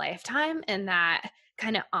this lifetime, and that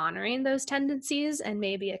kind of honoring those tendencies and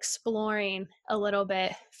maybe exploring a little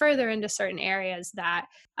bit further into certain areas that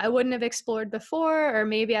I wouldn't have explored before, or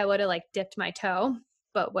maybe I would have like dipped my toe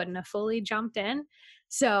but wouldn't have fully jumped in.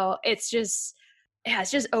 So it's just, yeah, it's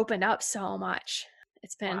just opened up so much.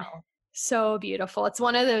 It's been Wow. so beautiful. It's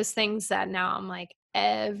one of those things that now I'm like,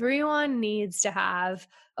 everyone needs to have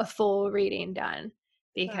a full reading done I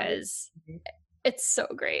because agree. it's so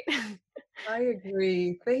great. I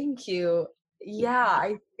agree. Thank you. Yeah,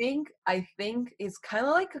 Yeah. I think it's kind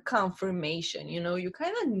of like a confirmation, you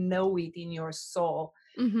kind of know it in your soul.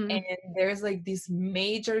 And Mm-hmm. there's like this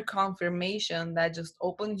major confirmation that just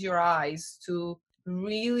opens your eyes to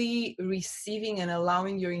really receiving and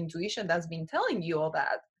allowing your intuition that's been telling you all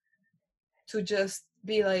that to just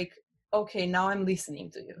be like, okay, now I'm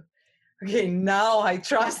listening to you. Okay, now I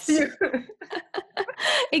trust Yes. you.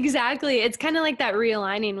 Exactly. It's kind of like that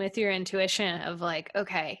realigning with your intuition of like,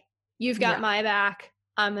 okay, you've got Yeah. my back.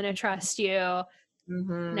 I'm going to trust you.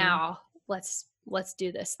 Hmm. Now let's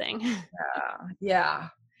do this thing. Yeah.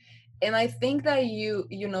 And I think that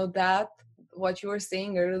that what you were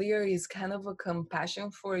saying earlier is kind of a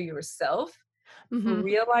compassion for yourself, for Hmm.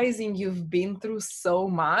 realizing you've been through so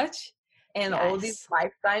much and all these Yes.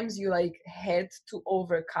 lifetimes you like had to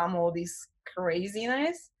overcome all this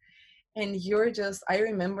craziness. And I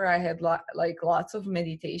remember I had like lots of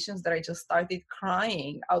meditations that I just started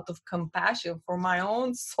crying out of compassion for my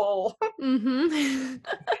own soul. Hmm.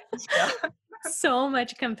 Yeah. So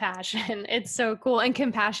much compassion. It's so cool. And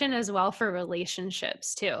compassion as well for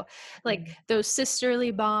relationships too. Like those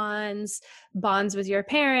sisterly bonds, bonds with your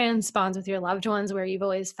parents, bonds with your loved ones, where you've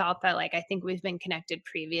always felt that, like, I think we've been connected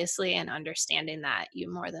previously, and understanding that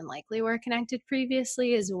you more than likely were connected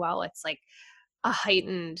previously as well. It's like a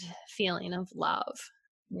heightened feeling of love.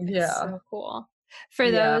 It's Yeah. so cool. For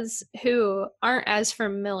Yeah. those who aren't as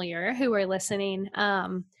familiar, who are listening,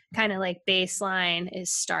 kind of like baseline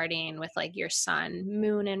is starting with like your sun,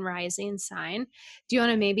 moon, and rising sign. Do you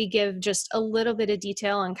want to maybe give just a little bit of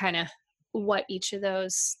detail on kind of what each of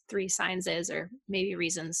those three signs is, or maybe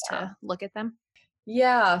reasons to look at them?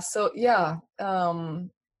 Yeah, so yeah,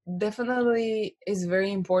 definitely is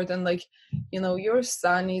very important. Like, your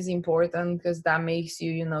sun is important because that makes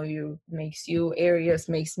you, you makes you Aries,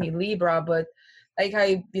 makes me Libra, but like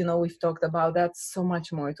we've talked about that, so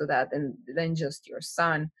much more to that than just your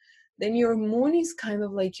sun. Then your moon is kind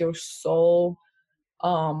of like your soul,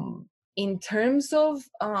 in terms of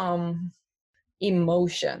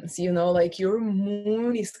emotions, like your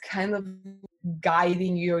moon is kind of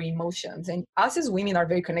guiding your emotions. And us as women are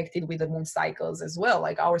very connected with the moon cycles as well.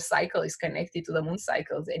 Like our cycle is connected to the moon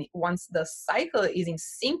cycles. And once the cycle is in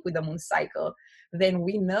sync with the moon cycle, then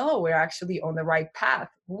we know we're actually on the right path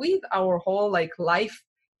with our whole like life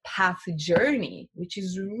path journey, which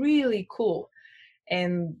is really cool.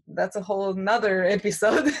 And that's a whole nother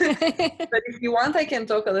episode. But if you want, I can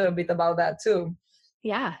talk a little bit about that too.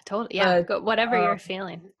 Yeah, totally. Yeah, But go, whatever um, you're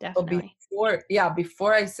feeling, but definitely.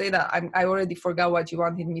 before I say that, I already forgot what you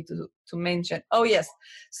wanted me to mention. Oh yes,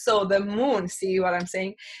 so the moon. See what I'm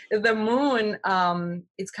saying? The moon,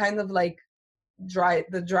 it's kind of like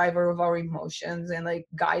the driver of our emotions and like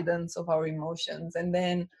guidance of our emotions. And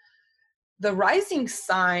then the rising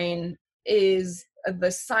sign is the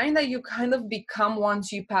sign that you kind of become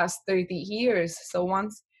once you pass 30 years. So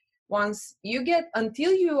once you get,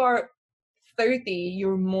 until you are 30,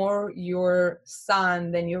 you're more your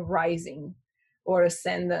sun than your rising or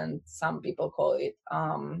ascendant, some people call it.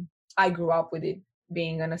 I grew up with it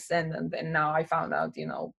being an ascendant, and now I found out,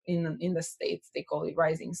 in the States they call it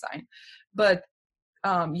rising sign. But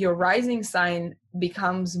your rising sign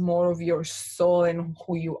becomes more of your soul and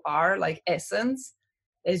who you are, like essence,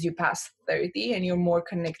 as you pass 30, and you're more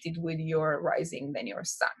connected with your rising than your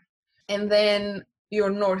sun. And then your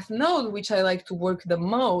north node, which I like to work the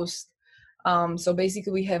most. So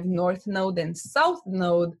basically we have north node and south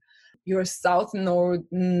node. Your south node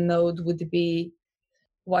would be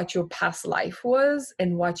what your past life was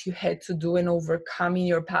and what you had to do and overcome in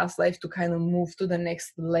your past life to kind of move to the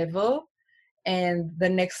next level. And the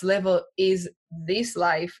next level is this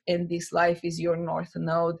life, and this life is your north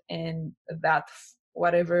node, and that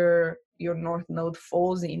whatever your north node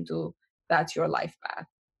falls into, that's your life path.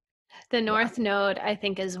 The Yeah. North Node, I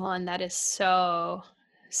think, is one that is so,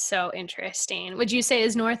 so interesting. Would you say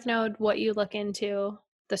is North Node what you look into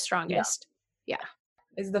the Yeah. strongest? Yeah.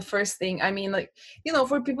 Is the first thing. I mean, like,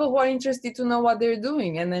 for people who are interested to know what they're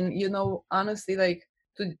doing. And then, honestly, like,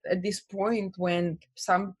 at this point when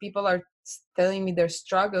some people are telling me they're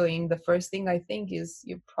struggling, the first thing I think is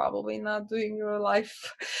you're probably not doing your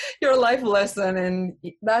life your life lesson. And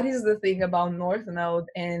that is the thing about North Node.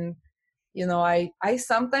 And I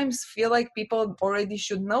sometimes feel like people already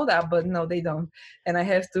should know that, but no, they don't. And I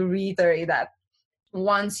have to reiterate that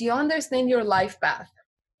once you understand your life path,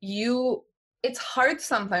 you it's hard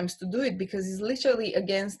sometimes to do it because it's literally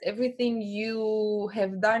against everything you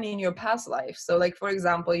have done in your past life. So, like, for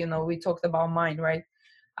example, we talked about mine, right?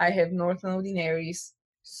 I have North Node in Aries.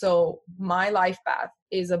 So my life path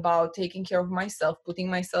is about taking care of myself,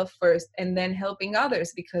 putting myself first, and then helping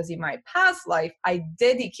others, because in my past life I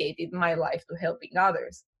dedicated my life to helping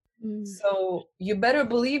others. Mm. So you better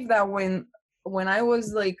believe that when I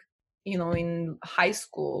was, like, in high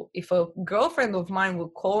school, if a girlfriend of mine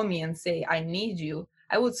would call me and say, I need you,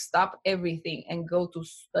 I would stop everything and go to,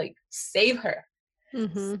 like, save her,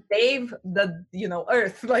 Mm-hmm. save the,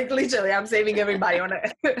 earth. Like, literally, I'm saving everybody on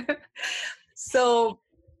earth. So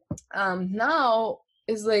now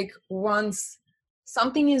is like, once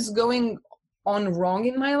something is going on wrong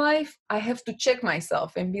in my life, I have to check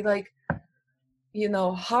myself and be like,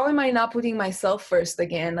 how am I not putting myself first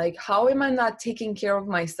again? Like, how am I not taking care of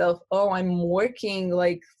myself? Oh, I'm working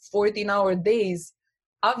like 14-hour days.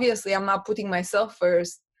 Obviously, I'm not putting myself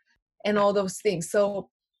first, and all those things. So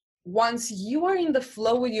once you are in the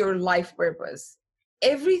flow with your life purpose,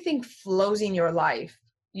 everything flows in your life.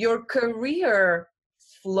 Your career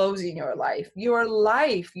flows in your life, you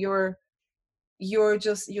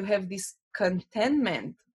have this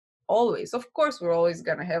contentment always. Of course, we're always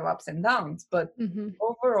going to have ups and downs, but Mm-hmm.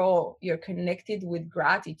 overall, you're connected with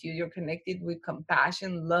gratitude, you're connected with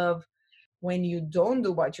compassion, love. When you don't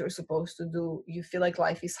do what you're supposed to do, you feel like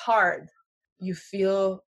life is hard, you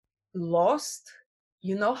feel lost.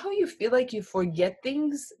 You know how you feel like you forget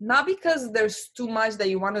things, not because there's too much that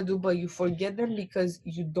you want to do, but you forget them because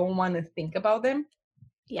you don't want to think about them.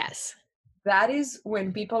 Yes. That is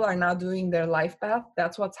when people are not doing their life path.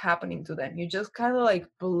 That's what's happening to them. You just kind of like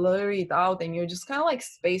blur it out, and you're just kind of like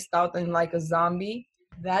spaced out and like a zombie.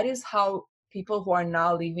 That is how people who are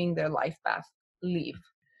not living their life path live.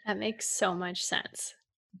 That makes so much sense.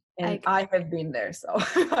 And I I have been there, so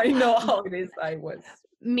I know how it is. I was.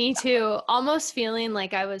 Me too. Almost feeling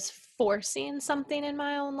like I was forcing something in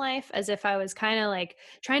my own life, as if I was kind of like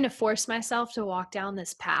trying to force myself to walk down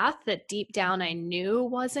this path that deep down I knew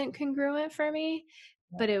wasn't congruent for me.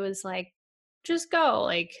 But it was like, just go.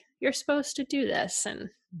 Like, you're supposed to do this.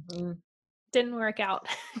 And Mhm. didn't work out.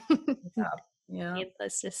 Yeah. Yeah.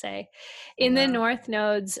 Needless to say. In the Yeah. North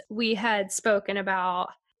Nodes, we had spoken about,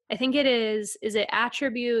 I think is it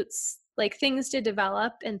attributes, like things to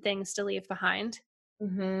develop and things to leave behind?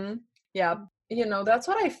 Mm-hmm. Yeah. That's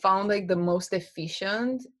what I found like the most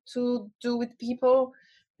efficient to do with people,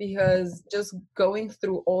 because just going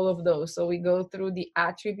through all of those. So we go through the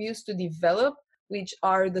attributes to develop, which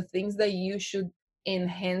are the things that you should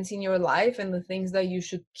enhance in your life and the things that you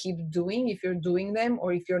should keep doing if you're doing them,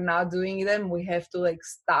 or if you're not doing them, we have to like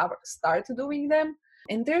start doing them.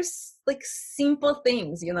 And there's like simple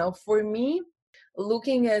things, for me,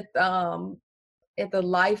 looking at the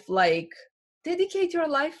life like dedicate your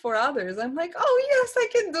life for others. I'm like, oh yes, I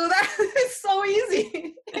can do that. It's so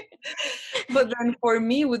easy. But then for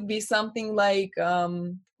me would be something like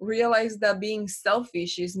realize that being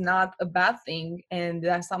selfish is not a bad thing, and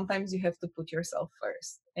that sometimes you have to put yourself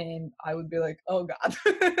first. And I would be like, oh god.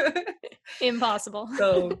 Impossible.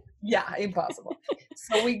 So yeah, impossible.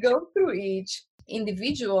 So we go through each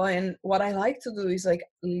individual, and what I like to do is like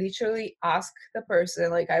literally ask the person,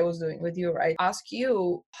 like I was doing with you, right? Ask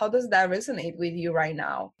you, how does that resonate with you right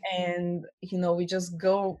now? And we just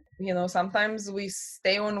go, sometimes we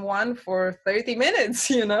stay on one for 30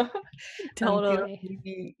 minutes, until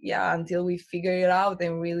Totally. until we figure it out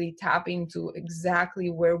and really tap into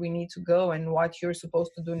exactly where we need to go and what you're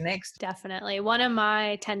supposed to do next. Definitely. One of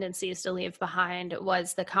my tendencies to leave behind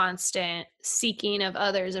was the constant seeking of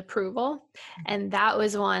others' approval. And that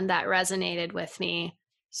was one that resonated with me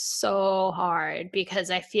so hard, because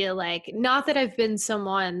I feel like, not that I've been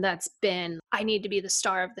someone that's been, I need to be the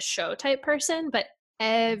star of the show type person, but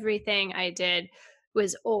everything I did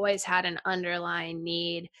was always had an underlying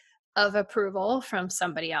need of approval from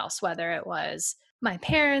somebody else, whether it was my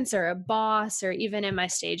parents or a boss, or even in my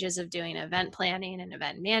stages of doing event planning and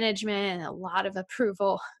event management. A lot of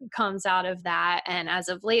approval comes out of that. And as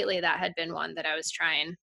of lately, that had been one that I was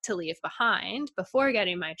trying to leave behind before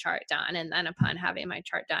getting my chart done. And then upon having my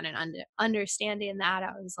chart done and understanding that,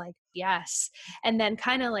 I was like, yes. And then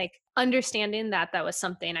kind of like understanding that that was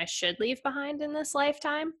something I should leave behind in this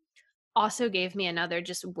lifetime also gave me another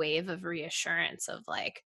just wave of reassurance of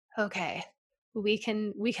like, okay, we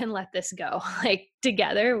can let this go. Like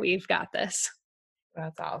together, we've got this.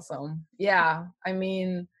 That's awesome. Yeah. I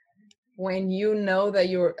mean, when you know that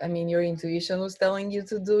your intuition was telling you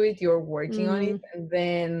to do it, you're working on it. Mm, And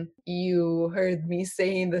then you heard me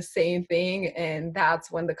saying the same thing. And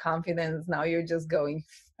that's when the confidence, now you're just going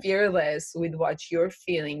fearless with what you're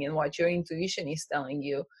feeling and what your intuition is telling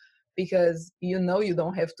you, because you know you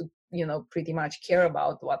don't have to, pretty much care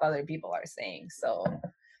about what other people are saying. So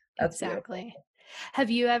that's beautiful. exactly. Have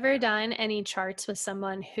you ever done any charts with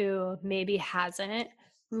someone who maybe hasn't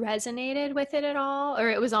resonated with it at all? Or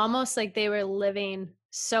it was almost like they were living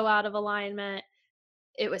so out of alignment,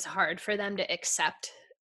 it was hard for them to accept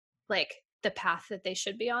like the path that they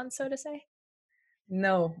should be on, so to say?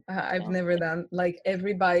 No, I've No. never done, like,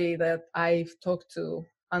 everybody that I've talked to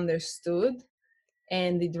understood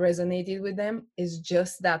and it resonated with them. Is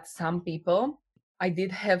just that some people, I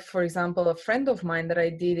did have, for example, a friend of mine that I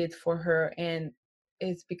did it for her, and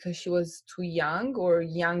it's because she was too young or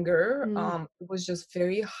younger. Mm, It was just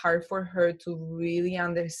very hard for her to really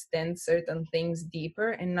understand certain things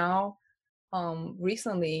deeper. And now,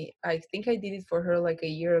 recently, I think I did it for her like a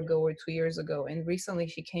year ago or 2 years ago, and recently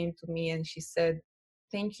she came to me and she said,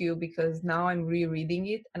 thank you, because now I'm rereading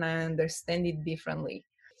it and I understand it differently.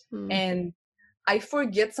 mm, And I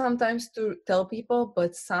forget sometimes to tell people,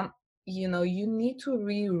 but you need to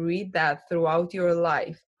reread that throughout your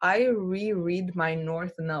life. I reread my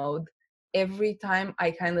North Node every time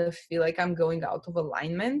I kind of feel like I'm going out of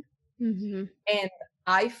alignment. mhm, And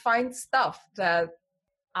I find stuff that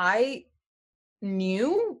I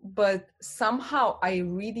knew, but somehow I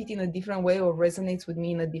read it in a different way or resonates with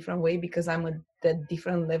me in a different way because I'm at a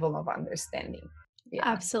different level of understanding. Yeah.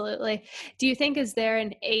 absolutely. Do you think is there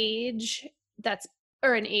an age that's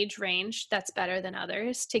or an age range that's better than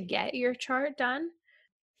others to get your chart done?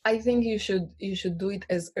 I think you should do it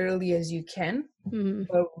as early as you can, Mhm,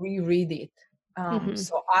 but reread it. mhm,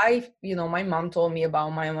 So my mom told me about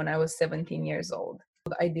mine when I was 17 years old.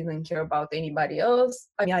 I didn't care about anybody else.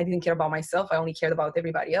 I mean, I didn't care about myself. I only cared about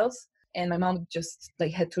everybody else. And my mom just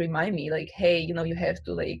like had to remind me, like, hey, you have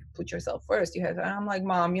to like put yourself first. You have to, and I'm like,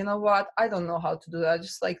 Mom, you know what? I don't know how to do that.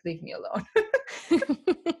 Just like leave me alone.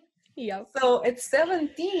 Yep. So at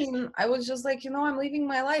 17, I was just like, I'm living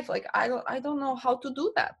my life. Like I don't know how to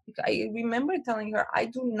do that. Like, I remember telling her, I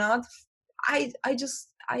do not I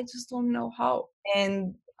just don't know how.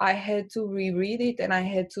 And I had to reread it, and I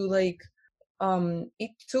had to like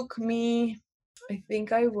it took me, I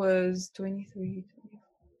think I was 23,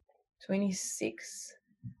 26,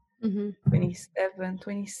 Mhm, 27,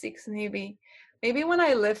 26, maybe when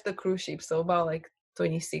I left the cruise ship, so about like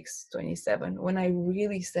 26, 27, when I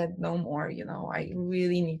really said no more. I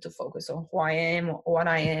really need to focus on who I am, what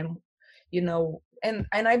I am.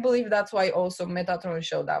 And I believe that's why also Metatron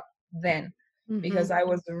showed up then, mhm. because I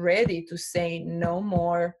was ready to say no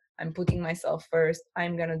more. I'm putting myself first.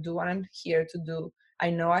 I'm gonna do what I'm here to do.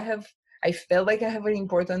 I felt like I have an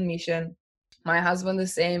important mission. My husband the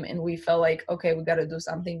same, and we felt like, okay, we got to do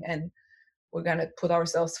something, and we're going to put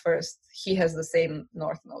ourselves first. He has the same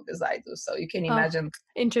North Node as I do, so you can Oh, imagine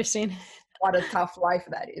interesting. what a tough life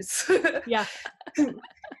that is. Yeah.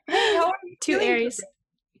 Hey, how are you 2 feeling Aries. today?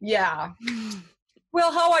 Yeah.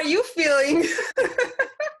 Well, how are you feeling?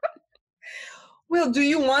 Well, do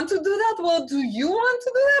you want to do that? Well, do you want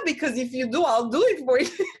to do that? Because if you do, I'll do it for you.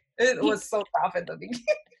 It was so tough at the beginning.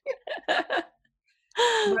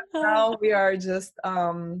 But now we are just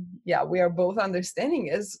yeah, we are both understanding.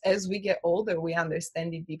 As we get older, we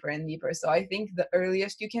understand it deeper and deeper. So I think the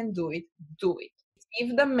earliest you can do it, do it.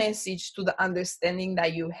 Give the message to the understanding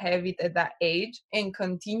that you have it at that age, and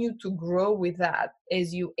continue to grow with that.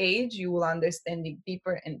 As you age, you will understand it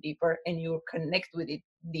deeper and deeper, and you'll connect with it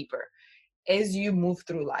deeper as you move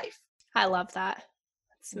through life. I love that.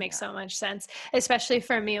 This makes Yeah. so much sense, especially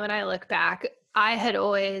for me when I look back. I had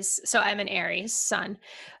always, so I'm an Aries sun,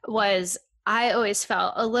 was I always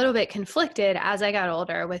felt a little bit conflicted as I got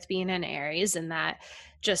older with being an Aries, and that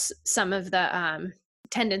just some of the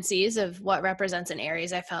tendencies of what represents an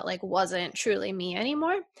Aries, I felt like wasn't truly me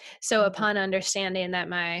anymore. So Mhm. upon understanding that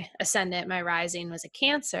my ascendant, my rising was a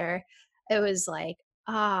Cancer, it was like,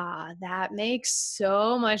 that makes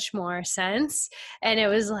so much more sense. And it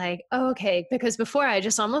was like, oh, okay, because before I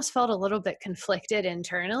just almost felt a little bit conflicted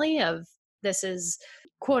internally of this is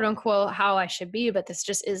quote unquote how I should be, but this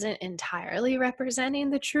just isn't entirely representing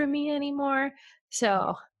the true me anymore. Yeah.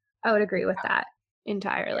 So I would agree with that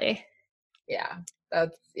entirely. Yeah,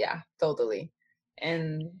 that's, yeah, totally.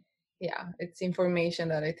 And yeah, it's information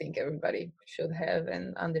that I think everybody should have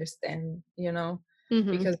and understand, Hmm.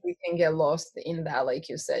 because we can get lost in that, like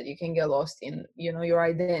you said, you can get lost in, your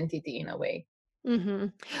identity in a way. Hmm.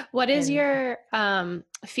 What is And your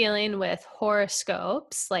feeling with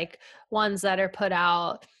horoscopes, like ones that are put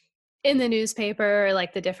out in the newspaper,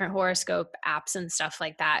 like the different horoscope apps and stuff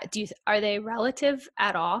like that? Are they relative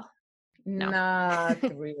at all? No. not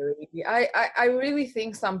really. I really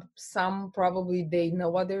think some probably they know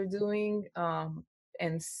what they're doing,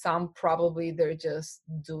 and some probably they're just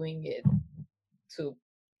doing it to,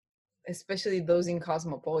 especially those in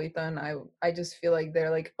Cosmopolitan. I just feel like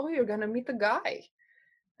they're like, oh, you're gonna meet a guy,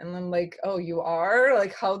 and I'm like, oh, you are,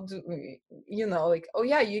 like, how do like, oh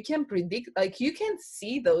yeah, you can predict, like, you can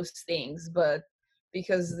see those things, but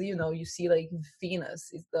because you see, like,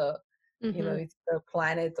 Venus is the, Hmm. it's the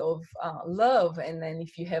planet of love, and then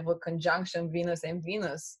if you have a conjunction Venus and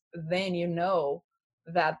Venus, then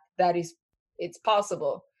that is, it's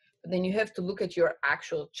possible. But then you have to look at your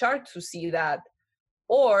actual chart to see that,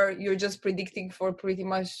 or you're just predicting for pretty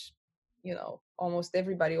much, almost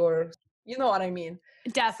everybody, or you know what I mean.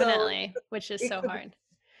 So Definitely, which is it so could, hard.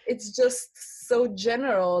 it's just so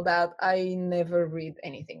general that I never read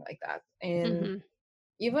anything like that. And Hmm.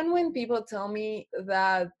 even when people tell me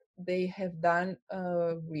that they have done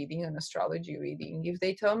a reading, an astrology reading, if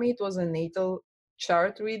they tell me it was a natal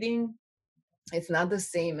chart reading, it's not the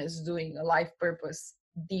same as doing a life purpose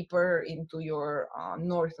deeper into your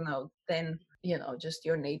north node than just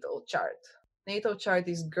your natal chart. Natal chart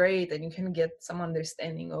is great, and you can get some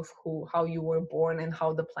understanding of how you were born and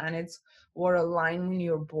how the planets were aligned when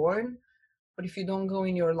you're born. But if you don't go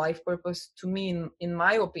in your life purpose, to me, in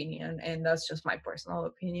my opinion, and that's just my personal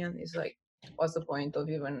opinion, is like, what's the point of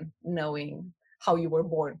even knowing how you were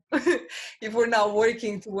born if we're not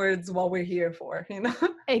working towards what we're here for?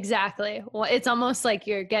 Exactly. Well, it's almost like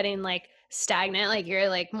you're getting like stagnant, like you're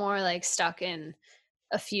like more like stuck in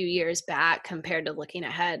a few years back compared to looking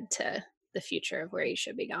ahead to the future of where you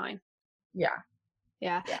should be going. Yeah,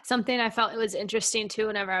 Yeah. yeah. Something I felt it was interesting too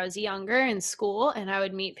whenever I was younger in school and I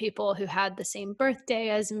would meet people who had the same birthday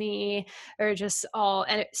as me or just all,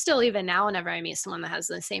 and still even now, whenever I meet someone that has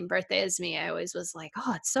the same birthday as me, I always was like,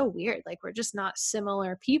 oh, it's so weird. Like we're just not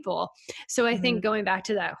similar people. So I Mhm, think going back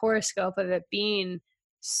to that horoscope of it being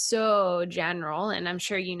so general, and I'm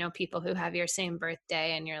sure you know people who have your same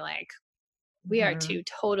birthday and you're like, we are mhm. two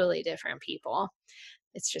totally different people.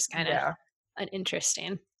 It's just kind of Yeah, an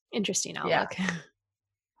interesting yeah. outlook.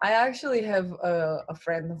 I actually have a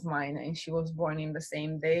friend of mine, and she was born in the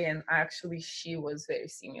same day, and actually she was very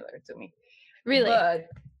similar to me, Really. but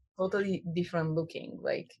totally different looking.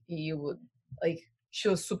 Like, you would, like, she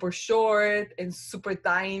was super short and super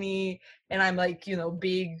tiny, and I'm like,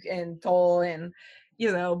 big and tall, and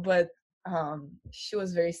but she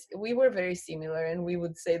was we were very similar, and we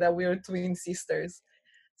would say that we were twin sisters.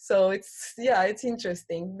 So it's, yeah, it's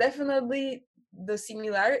interesting. Definitely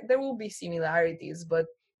there will be similarities, but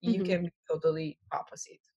you Hmm. can be totally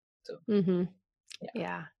opposite too. Hmm. Yeah.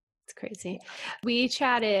 Yeah, it's crazy. We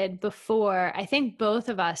chatted before. I think both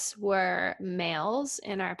of us were males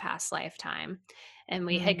in our past lifetime. And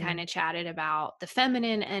we had Hmm. kind of chatted about the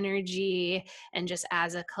feminine energy and just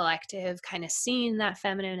as a collective, kind of seeing that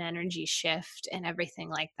feminine energy shift and everything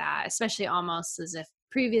like that, especially almost as if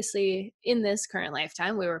previously in this current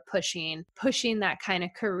lifetime we were pushing that kind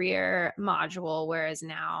of career module, whereas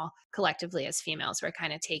now collectively as females we're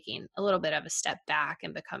kind of taking a little bit of a step back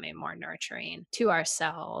and becoming more nurturing to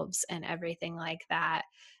ourselves and everything like that.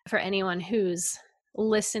 For anyone who's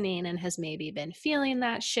listening and has maybe been feeling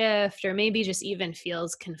that shift or maybe just even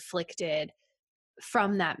feels conflicted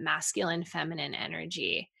from that masculine feminine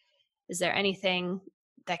energy, is there anything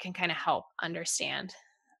that can kind of help understand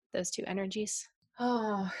those two energies?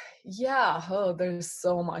 Oh, yeah. Oh, there's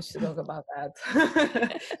so much to talk about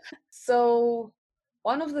that. So,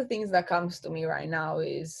 one of the things that comes to me right now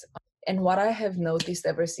is, and what I have noticed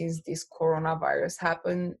ever since this coronavirus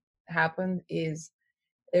happened is,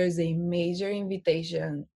 there's a major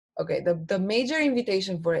invitation. Okay, the major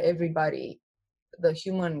invitation for everybody, the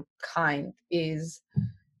humankind, is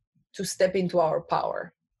to step into our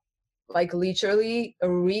power, like literally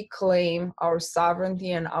reclaim our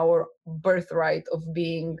sovereignty and our birthright of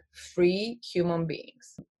being free human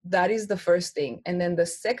beings. That is the first thing. And then the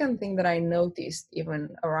second thing that I noticed, even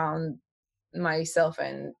around myself,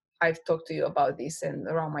 and I've talked to you about this, and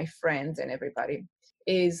around my friends and everybody,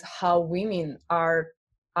 is how women are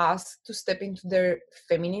asked to step into their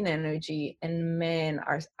feminine energy and men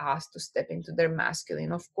are asked to step into their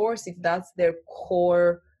masculine. Of course, if that's their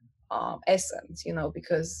core essence, you know,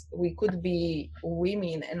 because we could be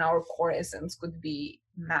women and our core essence could be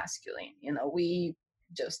masculine. You know, we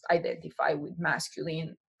just identify with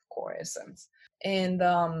masculine core essence. And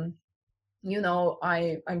you know,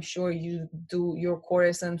 I'm sure you do, your core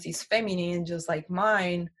essence is feminine just like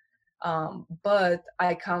mine. But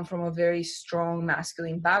I come from a very strong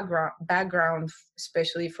masculine background,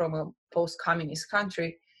 especially from a post-communist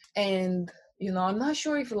country. And you know, I'm not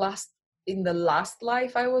sure if in the last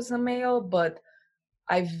life I was a male, but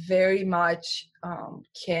I very much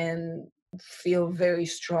can feel very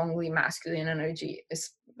strongly masculine energy.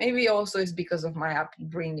 Maybe also is because of my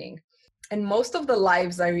upbringing. And most of the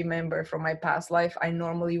lives I remember from my past life, I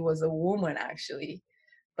normally was a woman actually,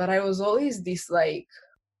 but I was always this like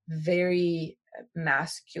very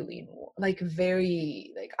masculine, like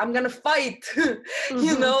very like I'm gonna fight, you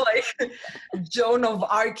Mm-hmm. know, like Joan of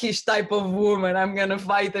Arcish type of woman. I'm gonna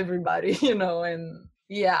fight everybody, you know. And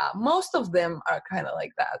yeah, most of them are kind of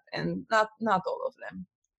like that, and not all of them.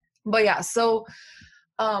 But yeah, so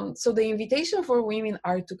the invitation for women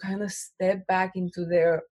are to kind of step back into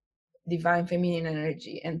their divine feminine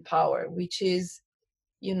energy and power, which is,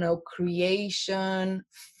 you know, creation,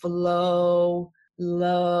 flow,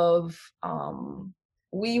 love.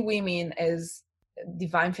 We women as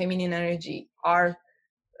divine feminine energy are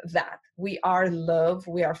that. We are love,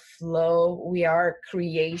 we are flow, we are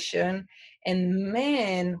creation. And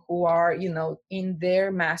men who are, you know, in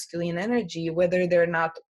their masculine energy, whether they're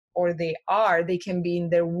not or they are, they can be in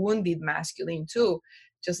their wounded masculine too,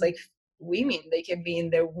 just like women, they can be in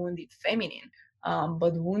their wounded feminine.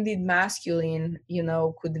 But wounded masculine, you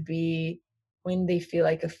know, could be when they feel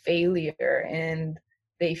like a failure and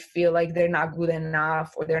they feel like they're not good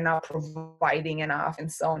enough or they're not providing enough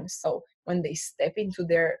and so on. So when they step into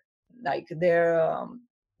their like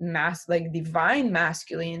divine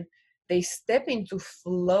masculine, they step into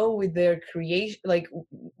flow with their creation. Like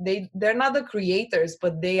they're not the creators,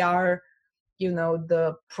 but they are, you know,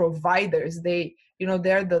 the providers. They, you know,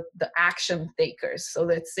 they're the action takers. So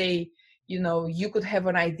let's say, you know, you could have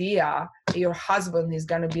an idea, your husband is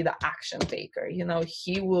going to be the action taker, you know,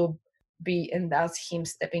 he will be, and that's him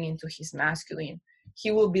stepping into his masculine.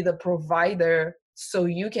 He will be the provider so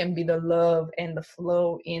you can be the love and the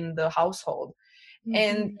flow in the household.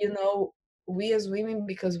 And Mm-hmm. you know, we as women,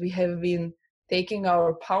 because we have been taking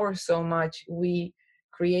our power so much, we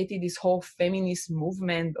created this whole feminist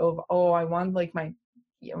movement of, oh, I want like my,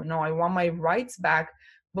 you know, I want my rights back.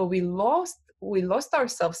 But we lost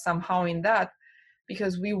ourselves somehow in that,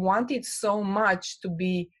 because we wanted so much to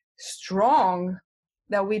be strong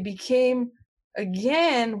that we became,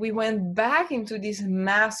 again, we went back into this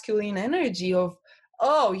masculine energy of,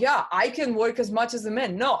 oh yeah, I can work as much as a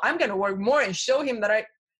man. No, I'm going to work more and show him that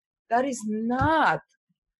that is not,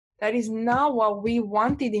 that is not what we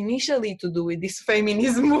wanted initially to do with this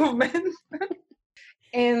feminist movement.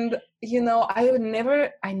 And you know, I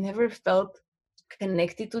never felt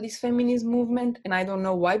connected to this feminist movement, and I don't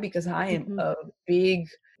know why, because I am Mm-hmm. a big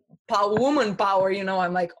woman power, you know,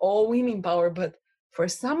 I'm like all women power. But for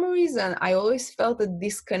some reason I always felt a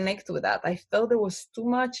disconnect with that. I felt there was too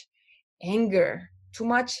much anger, too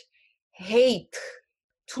much hate,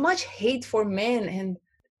 too much hate for men. And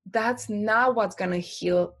that's not what's going to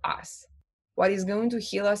heal us. What is going to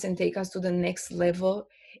heal us and take us to the next level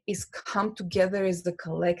is come together as the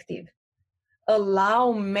collective.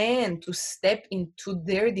 Allow men to step into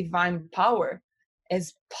their divine power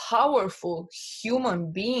as powerful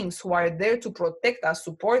human beings who are there to protect us,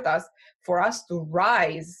 support us, for us to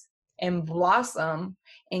rise and blossom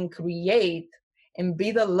and create and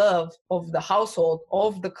be the love of the household,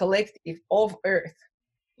 of the collective, of earth,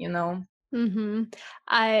 you know? Mm-hmm.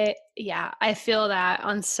 I feel that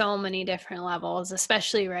on so many different levels,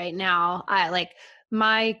 especially right now. I like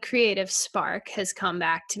my creative spark has come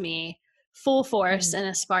back to me full force, Mm. and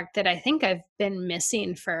a spark that I think I've been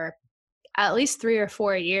missing for at least 3 or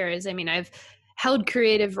 4 years. I mean, I've held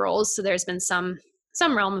creative roles, so there's been some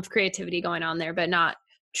realm of creativity going on there, but not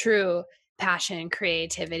true passion,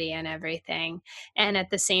 creativity, and everything. And at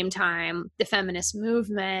the same time, the feminist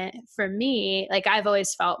movement for me, like I've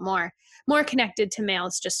always felt more connected to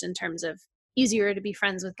males, just in terms of easier to be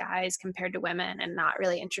friends with guys compared to women, and not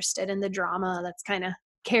really interested in the drama that's kind of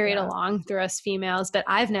carried Yeah. along through us females. But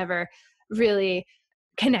I've never really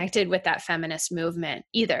connected with that feminist movement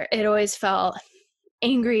either. It always felt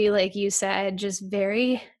angry, like you said, just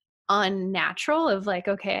very unnatural of like,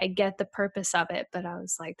 okay, I get the purpose of it, but I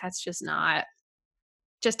was like, that's just not,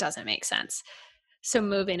 just doesn't make sense. So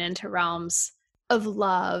moving into realms of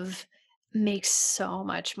love makes so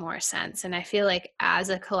much more sense. And I feel like as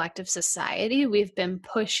a collective society, we've been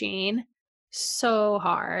pushing so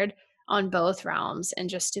hard on both realms, and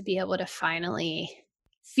just to be able to finally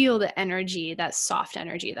feel the energy, that soft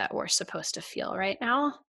energy that we're supposed to feel right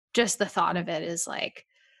now. Just the thought of it is like,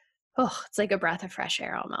 oh, it's like a breath of fresh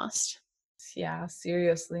air almost. Yeah,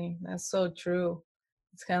 seriously. That's so true.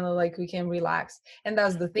 It's kind of like we can relax. And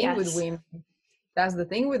that's the thing with Yes. women. That's the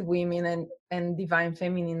thing with women and divine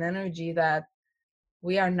feminine energy, that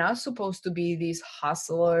we are not supposed to be these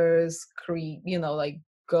hustlers, like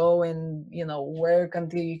go and, work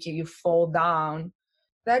until you fall down.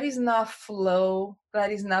 That is not flow.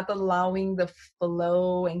 That is not allowing the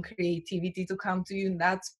flow and creativity to come to you.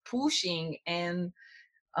 That's pushing. And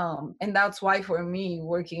that's why for me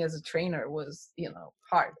working as a trainer was,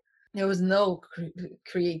 hard. There was no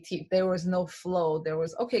creative, there was no flow. There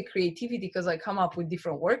was, okay, creativity because I come up with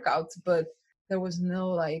different workouts, but there was no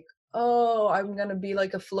like, oh, I'm gonna be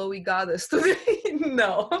like a flowy goddess today.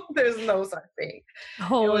 No, there's no such thing. It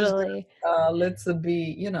was just Totally. let's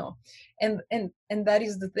be, and that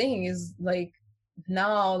is the thing, is like,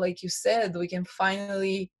 now, like you said, we can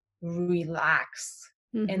finally relax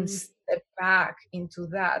and Hmm. step back into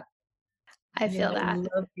that, I feel that.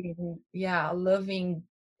 loving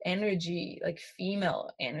energy, like female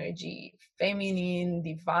energy, feminine,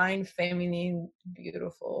 divine feminine,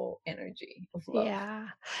 beautiful energy of love. Yeah.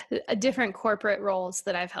 Different corporate roles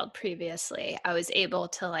that I've held previously, I was able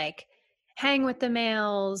to like hang with the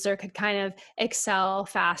males or could kind of excel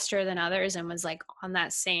faster than others and was like on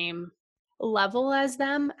that same level as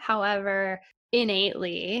them. However,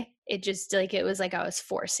 innately, it just like it was like I was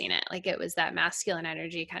forcing it. Like it was that masculine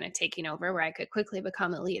energy kind of taking over where I could quickly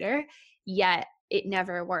become a leader. Yet it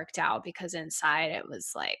never worked out because inside it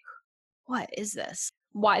was like, what is this?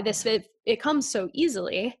 Why this? It comes so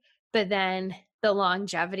easily, but then the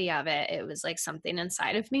longevity of it, it was like something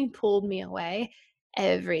inside of me pulled me away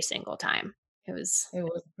every single time. It was It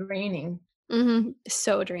was draining.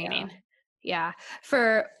 so draining. Yeah.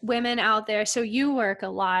 For women out there, so you work a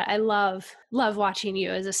lot. I love watching you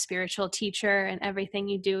as a spiritual teacher and everything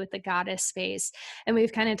you do with the goddess space. And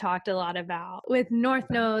we've kind of talked a lot about with north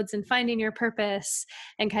nodes and finding your purpose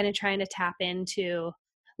and kind of trying to tap into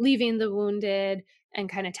leaving the wounded and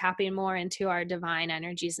kind of tapping more into our divine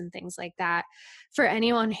energies and things like that. For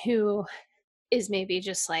anyone who is maybe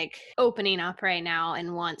just like opening up right now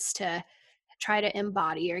and wants to try to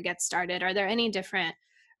embody or get started, are there any different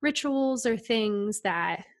rituals or things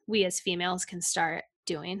that we as females can start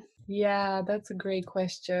doing? Yeah, that's a great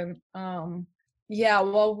question. Yeah,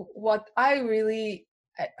 well, what I,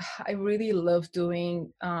 I really love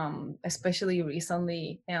doing, especially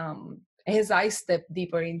recently, as I step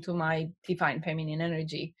deeper into my divine feminine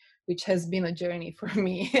energy, which has been a journey for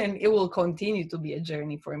me, and it will continue to be a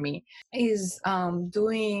journey for me, is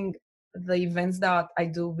doing the events that I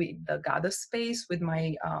do with the goddess space with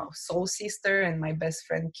my soul sister and my best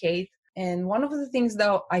friend Kate. And one of the things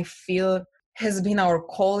that I feel has been our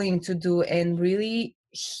calling to do and really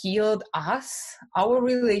healed our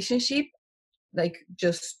relationship, like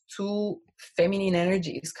just two feminine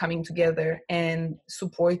energies coming together and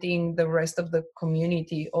supporting the rest of the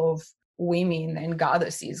community of women and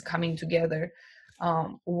goddesses coming together,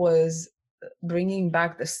 was bringing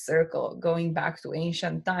back the circle, going back to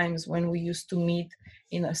ancient times when we used to meet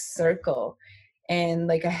in a circle. And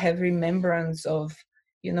like I have remembrance of,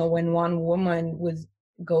 when one woman would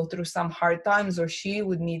go through some hard times or she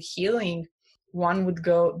would need healing, one would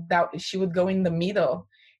go that she would go in the middle,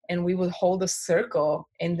 and we would hold a circle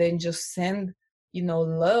and then just send,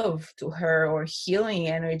 love to her or healing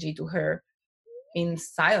energy to her in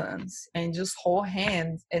silence, and just hold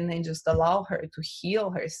hands and then just allow her to heal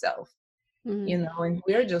herself, Mm. and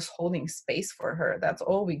we're just holding space for her. That's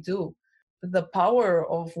all we do. The power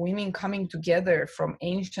of women coming together from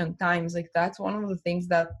ancient times, like that's one of the things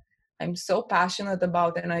that I'm so passionate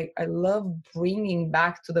about, and I love bringing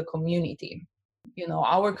back to the community.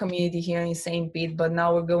 Our community here in St. Pete, but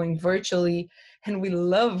now we're going virtually, and we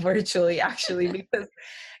love virtually actually because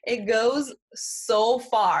it goes so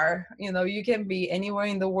far. You can be anywhere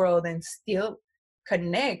in the world and still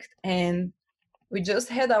connect. And we just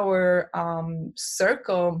had our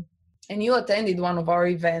circle, and you attended one of our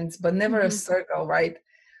events, but never a Hmm. circle, right?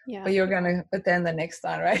 Yeah. But you're gonna attend the next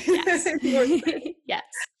time, right? Yes. You were Yes.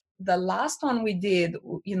 the last one we did,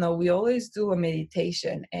 we always do a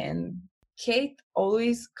meditation, and Kate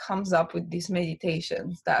always comes up with these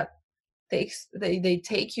meditations that they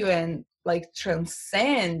take you and like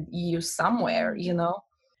transcend you somewhere,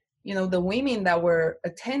 Mm. the women that were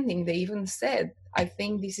attending, they even said, I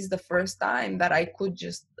think this is the first time that I could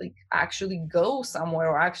just like actually go somewhere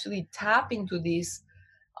or actually tap into this,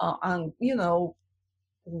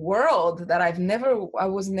 world that I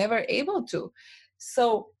was never able to.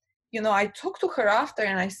 So, I talked to her after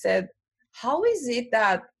and I said, how is it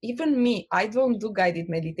that even me, I don't do guided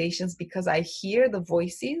meditations because I hear the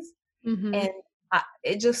voices Mm-hmm. and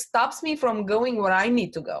it just stops me from going where I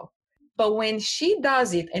need to go. But when she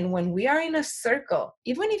does it and when we are in a circle,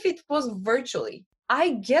 even if it was virtually,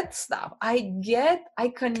 I get stuff. I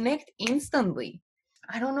connect instantly.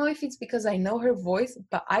 I don't know if it's because I know her voice,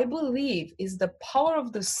 but I believe is the power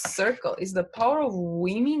of the circle, is the power of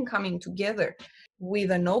women coming together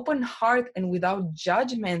with an open heart and without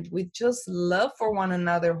judgment, with just love for one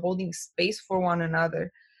another, holding space for one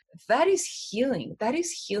another. That is healing. That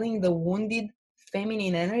is healing the wounded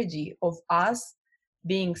feminine energy of us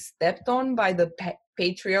being stepped on by the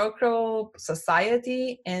patriarchal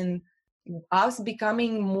society and us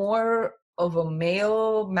becoming more of a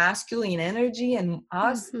male masculine energy and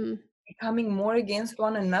us Mm-hmm. becoming more against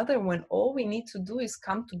one another when all we need to do is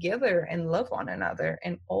come together and love one another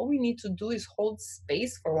and all we need to do is hold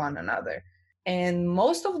space for one another. And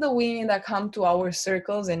most of the women that come to our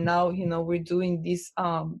circles, and now we're doing this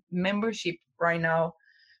membership right now,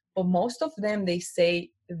 but most of them, they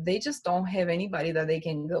say they just don't have anybody that they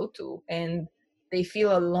can go to, and they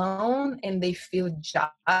feel alone and they feel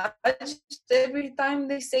judged every time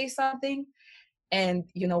they say something. And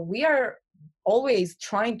we are always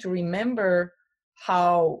trying to remember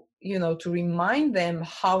how, to remind them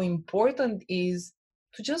how important is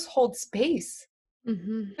to just hold space,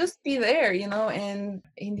 Mm-hmm. just be there, and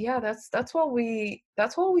yeah, that's what we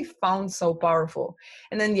found so powerful.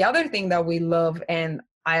 And then the other thing that we love, and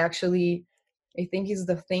I think is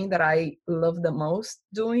the thing that I love the most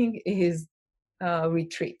doing, is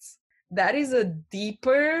retreats. That is a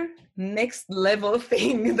deeper next level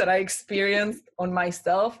thing that I experienced on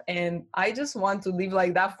myself, and I just want to live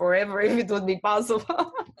like that forever if it would be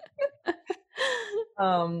possible.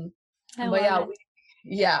 um I but love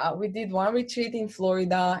yeah, it. we did one retreat in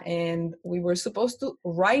Florida, and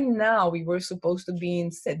right now we were supposed to be in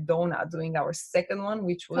Sedona doing our second one,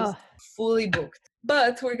 which was Oh, fully booked.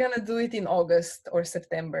 But we're gonna do it in August or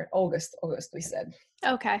September. August, we said.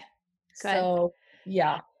 okay. Good. So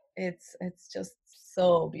yeah, it's just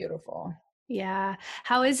so beautiful. Yeah.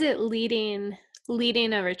 How is it leading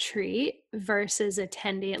a retreat versus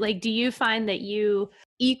attending? Like, do you find that you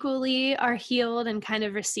equally are healed and kind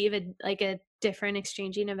of receive a different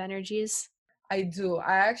exchanging of energies? I do.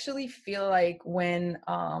 I actually feel like when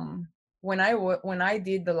I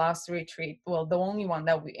did the last retreat, well, the only one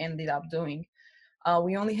that we ended up doing,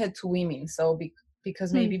 we only had two women. So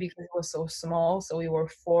because Hmm. maybe because it was so small, so we were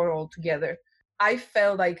four all together. I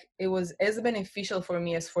felt like it was as beneficial for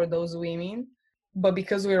me as for those women, but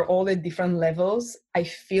because we were all at different levels, I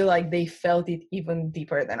feel like they felt it even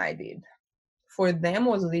deeper than I did. For them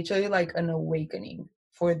was literally like an awakening.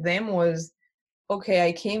 For them was, okay,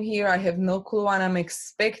 I came here, I have no clue what I'm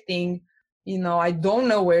expecting, I don't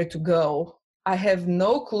know where to go. I have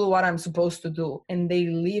no clue what I'm supposed to do. And they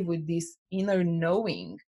live with this inner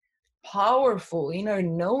knowing, powerful inner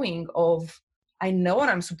knowing of, I know what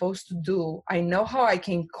I'm supposed to do. I know how I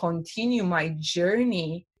can continue my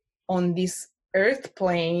journey on this earth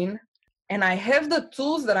plane. And I have the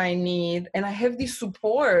tools that I need. And I have the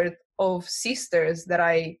support of sisters that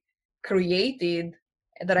I created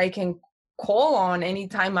that I can call on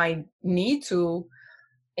anytime I need to.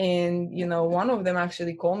 And one of them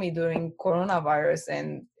actually called me during coronavirus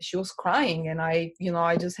and she was crying, and I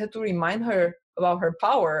just had to remind her about her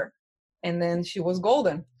power, and then she was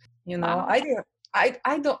golden. Wow. I didn't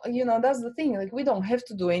I don't, that's the thing, like we don't have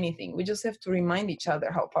to do anything, we just have to remind each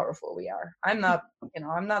other how powerful we are. I'm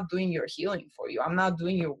not doing your healing for you, I'm not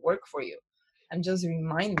doing your work for you, I'm just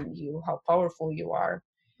reminding you how powerful you are.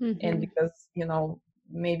 And Mm-hmm. because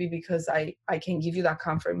maybe because I can give you that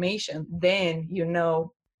confirmation, then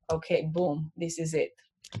okay, boom, this is it,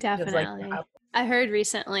 just like it Definitely. happened. I heard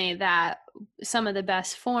recently that some of the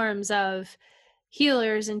best forms of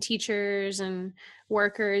healers and teachers and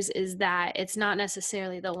workers is that it's not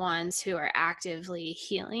necessarily the ones who are actively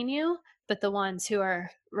healing you, but the ones who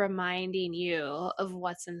are reminding you of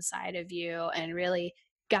what's inside of you and really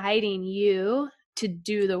guiding you to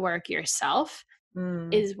do the work yourself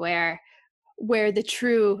Mm, is where the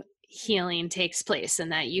true healing takes place,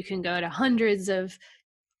 and that you can go to hundreds of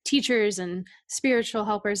teachers and spiritual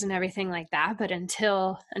helpers and everything like that, but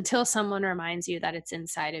until someone reminds you that it's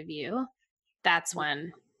inside of you, that's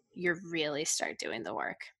when you really start doing the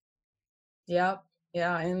work. yeah,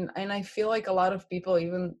 yeah, and I feel like a lot of people,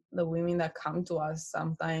 even the women that come to us,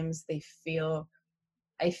 sometimes I feel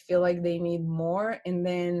like they need more, and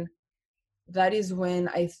then that is when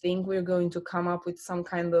I think we're going to come up with some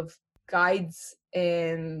kind of guides.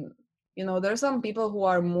 And there are some people who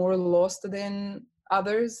are more lost than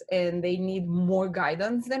others, and they need more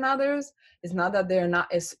guidance than others. It's not that they're not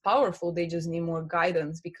as powerful, they just need more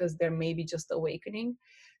guidance because they're maybe just awakening.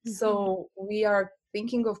 Mm-hmm. So we are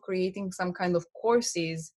thinking of creating some kind of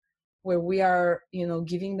courses where we are,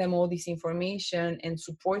 giving them all this information and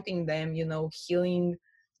supporting them, healing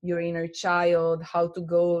your inner child, how to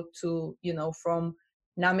go to, from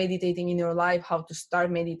not meditating in your life, how to start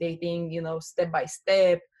meditating, step by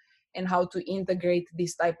step, and how to integrate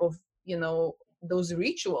this type of, those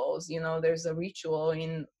rituals. There's a ritual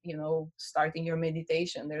in, starting your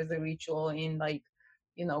meditation. There's a ritual in, like,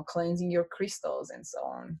 cleansing your crystals and so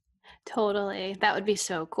on. Totally. That would be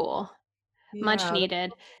so cool. Much Yeah.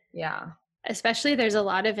 needed. Yeah. Especially there's a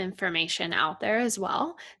lot of information out there as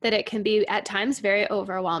well that it can be at times very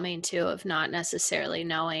overwhelming too, of not necessarily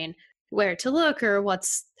knowing where to look or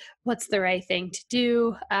what's the right thing to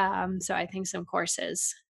do. So I think some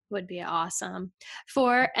courses would be awesome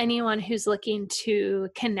for anyone who's looking to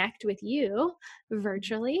connect with you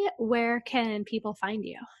virtually. Where can people find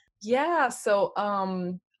you? Yeah, so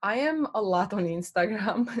I am a lot on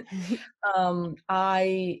Instagram.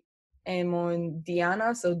 I am on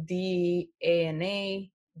Deeana, so Deana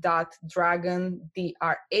dot Dragan,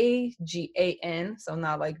 Dragan, so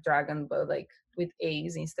not like dragon, but like with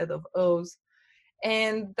A's instead of O's.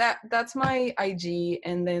 And that's my IG,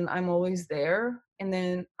 and then I'm always there. And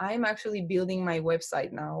then I'm actually building my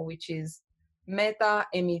website now, which is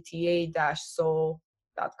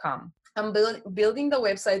meta-soul.com. I'm building the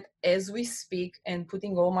website as we speak and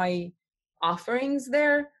putting all my offerings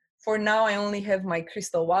there. For now, I only have my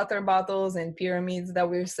crystal water bottles and pyramids that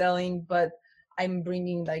we're selling, but I'm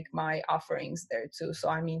bringing like my offerings there too. So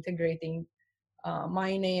I'm integrating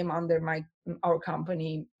my name under our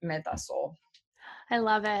company, MetaSoul. I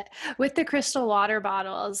love it. With the crystal water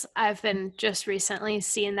bottles, I've been just recently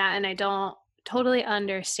seeing that and I don't totally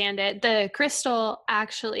understand it. The crystal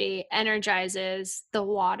actually energizes the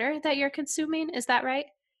water that you're consuming. Is that right?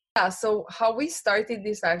 Yeah, so how we started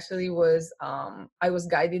this actually was I was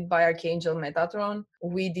guided by Archangel Metatron.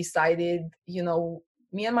 We decided,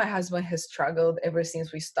 me and my husband has struggled ever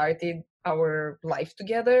since we started our life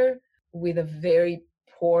together with a very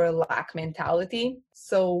poor lack mentality.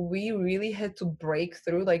 So we really had to break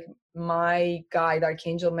through. Like, my guide,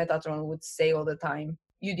 Archangel Metatron, would say all the time,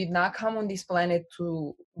 you did not come on this planet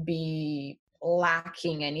to be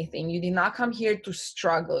lacking anything. You did not come here to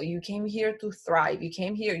struggle. You came here to thrive. You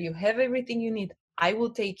came here, you have everything you need. I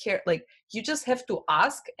will take care. Like, you just have to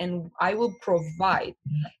ask and I will provide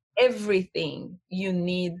everything you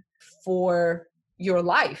need for your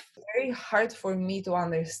life. Very hard for me to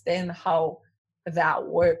understand how that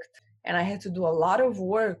worked. And I had to do a lot of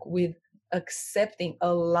work with accepting,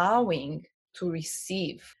 allowing to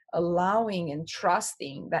receive, allowing and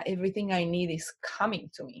trusting that everything I need is coming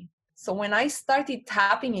to me. So when I started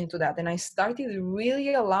tapping into that and I started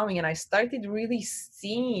really allowing and I started really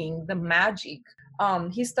seeing the magic,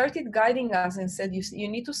 he started guiding us and said, you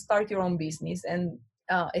need to start your own business. And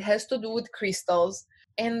it has to do with crystals.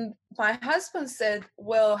 And my husband said,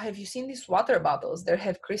 well, have you seen these water bottles? They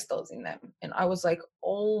have crystals in them. And I was like,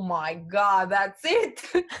 oh my God, that's it.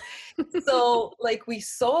 So like we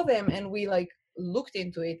saw them and we like looked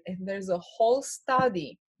into it. And there's a whole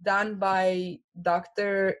study done by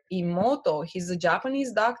Dr. Imoto. He's a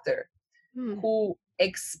Japanese doctor who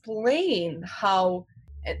explained how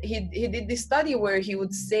he did this study where he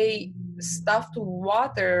would say stuff to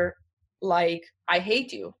water like, I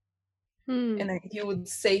hate you. And then he would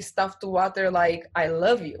say stuff to water like, I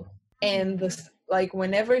love you. And like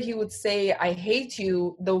whenever he would say, I hate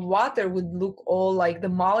you, the water would look all like, the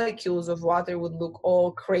molecules of water would look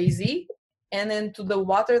all crazy. And then to the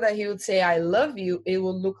water that he would say, I love you, it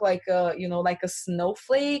would look like like a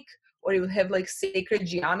snowflake, or it would have like sacred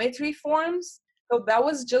geometry forms. So that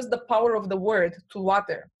was just the power of the word to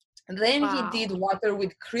water. And then he did water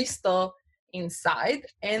with crystal inside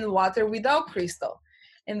and water without crystal.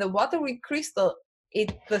 And the water with crystal,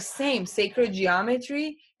 it's the same sacred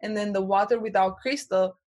geometry. And then the water without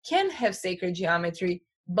crystal can have sacred geometry,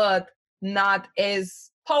 but not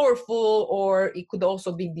as powerful, or it could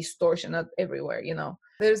also be distortion everywhere.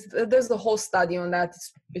 There's the whole study on that.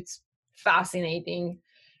 It's fascinating.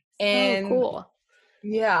 So And cool.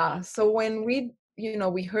 yeah, so when we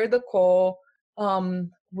heard the call,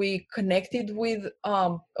 we connected with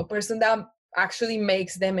a person that actually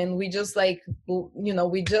makes them, and we just like,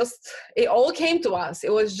 it all came to us.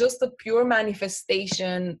 It was just a pure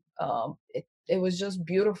manifestation. It was just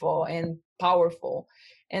beautiful and powerful.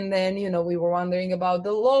 And then we were wondering about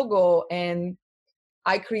the logo, and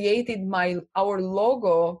I created our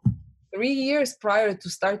logo 3 years prior to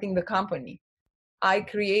starting the company. I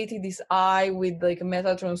created this eye with like a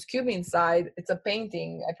Metatron's cube inside. It's a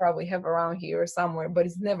painting I probably have around here somewhere, but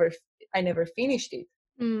I never finished it.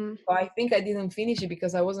 Mm, So I think I didn't finish it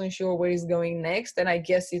because I wasn't sure where it's going next, and I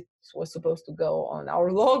guess it was supposed to go on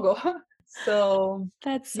our logo. So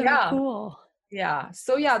that's so yeah, cool. yeah.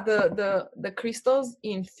 So yeah, the crystals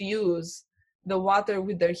infuse the water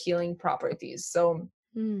with their healing properties. So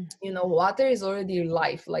Mm, water is already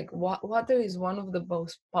life. Like water is one of the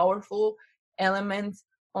most powerful elements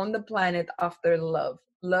on the planet after love.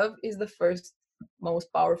 Love is the first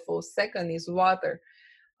most powerful. Second is water.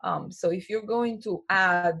 So if you're going to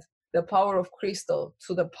add the power of crystal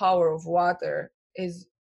to the power of water, is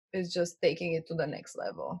just taking it to the next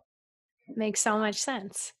level. makes so much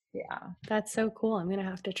sense. Yeah. That's so cool. I'm going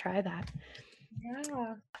to have to try that.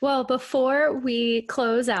 Yeah. Well, before we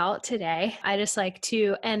close out today, I just like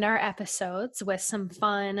to end our episodes with some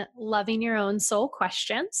fun, loving your own soul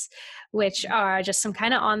questions, which are just some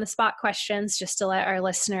kind of on the spot questions just to let our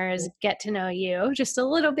listeners get to know you just a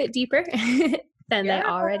little bit deeper than they Yeah.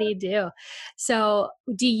 already do. So,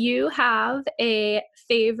 do you have a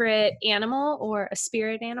favorite animal or a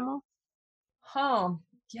spirit animal? Huh.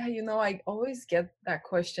 Yeah, I always get that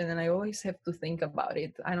question and I always have to think about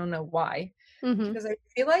it. I don't know why. Mm-hmm. Because I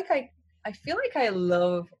feel like I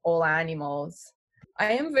love all animals.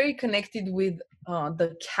 I am very connected with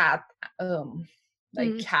the cat, um,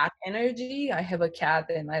 like Mm. cat energy. I have a cat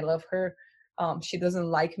and I love her. She doesn't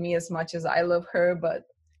like me as much as I love her, but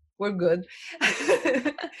we're good.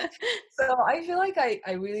 So I feel like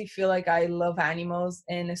I really feel like I love animals,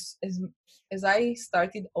 and as I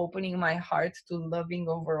started opening my heart to loving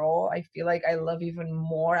overall, I feel like I love even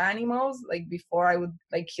more animals. Like before I would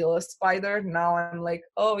like kill a spider, now I'm like,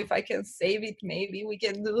 oh, if I can save it, maybe we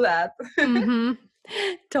can do that. Mm-hmm.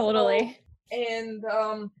 So, Totally. and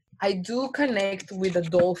I do connect with the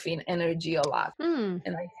dolphin energy a lot, Mm.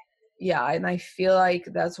 and I feel like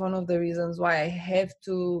that's one of the reasons why I have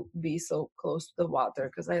to be so close to the water,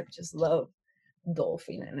 because I just love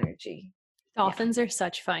dolphin energy. Yeah. Dolphins are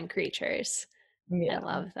such fun creatures. I Yeah.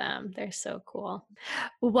 love them. They're so cool.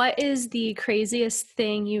 What is the craziest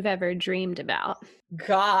thing you've ever dreamed about?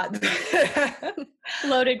 God.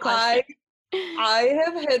 Loaded question. I I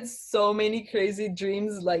have had so many crazy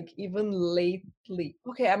dreams, like even lately.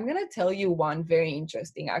 Okay, I'm gonna tell you one very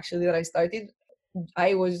interesting actually that I started.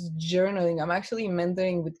 I was journaling. I'm actually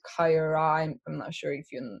mentoring with Kyra. I'm not sure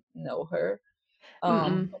if you know her.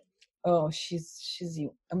 Mm-mm. Oh, she's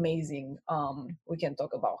amazing. We can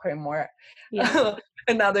talk about her more Yep.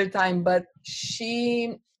 another time. But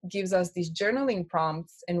she gives us these journaling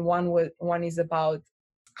prompts, and one is about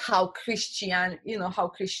how Christianity,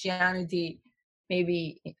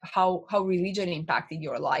 maybe how religion impacted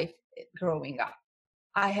your life growing up.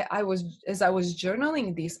 As I was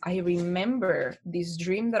journaling this, I remember this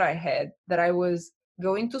dream that I had, that I was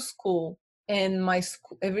going to school, and my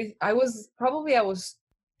school I was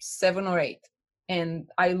 7 or 8, and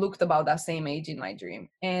I looked about that same age in my dream.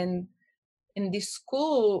 And in this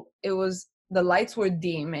school, the lights were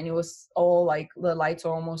dim, and it was all like the lights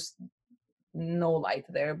were almost no light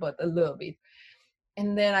there, but a little bit.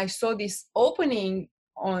 And then I saw this opening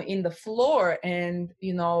in the floor, and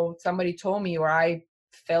somebody told me, or I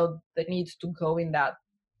felt the need to go in that,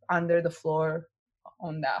 under the floor,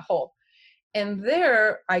 on that hole. And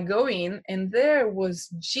there I go in, and there was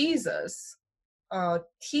Jesus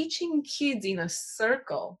teaching kids in a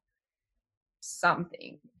circle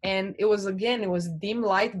something. And it was dim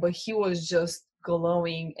light, but he was just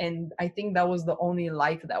glowing, and I think that was the only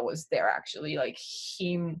light that was there, actually, like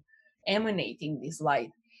him emanating this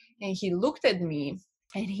light. And he looked at me,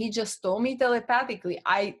 and he just told me telepathically,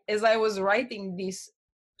 as I was writing this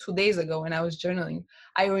 2 days ago when I was journaling,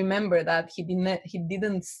 I remember that he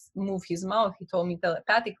didn't move his mouth. He told me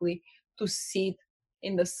telepathically to sit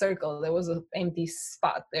in the circle. There was an empty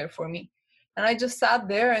spot there for me, and I just sat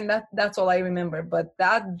there, and that's all I remember. But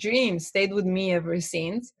that dream stayed with me ever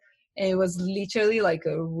since, and it was literally like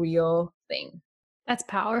a real thing. That's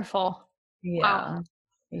powerful. Wow.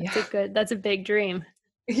 Yeah. Yeah. That's a big dream.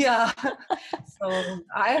 Yeah. So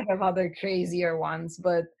I have other crazier ones,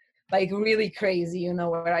 but like really crazy,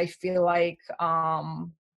 where I feel like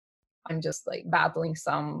I'm just like battling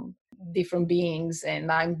some different beings, and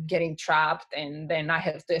I'm getting trapped, and then I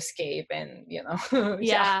have to escape, and yeah.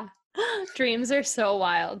 Yeah. Dreams are so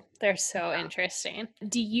wild. They're so interesting.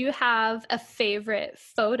 Do you have a favorite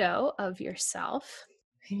photo of yourself?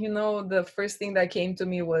 The first thing that came to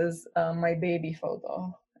me was my baby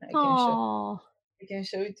photo. I can show Oh, I can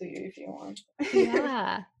show it to you if you want.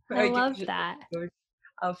 yeah. I I can love show that. it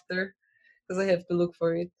after. because I have to look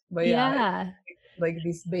for it. But yeah, Yeah. like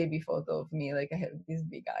this baby photo of me, like I have these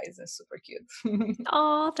big eyes. That's super cute.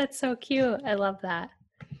 Oh, that's so cute. I love that.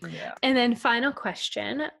 Yeah. And then final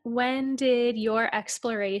question, when did your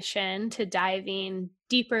exploration to diving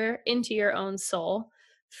deeper into your own soul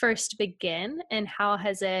first begin, and how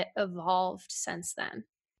has it evolved since then?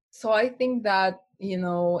 So I think that,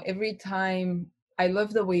 every time I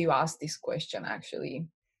love the way you ask this question actually.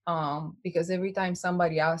 Because every time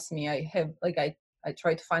somebody asks me, I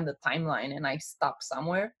try to find the timeline and I stop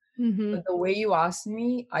somewhere. But Mhm. the way you asked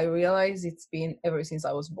me, I realize it's been ever since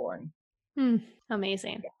I was born.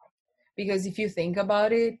 Amazing. Because if you think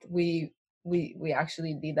about it, we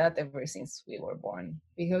actually did that ever since we were born.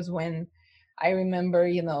 Because when I remember,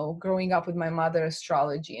 growing up with my mother,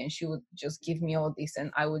 astrology, and she would just give me all this,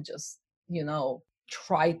 and I would just,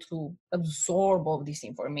 try to absorb all this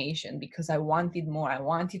information because I wanted more. I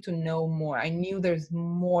wanted to know more. I knew there's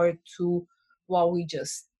more to what we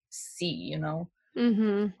just see.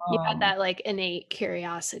 Mhm. You had um that like innate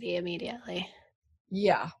curiosity immediately.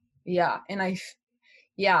 yeah, yeah. And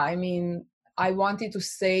yeah, I mean, I wanted to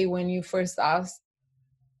say when you first asked,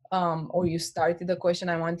 or you started the question,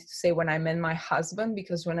 I wanted to say when I met my husband,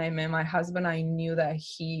 because when I met my husband, I knew that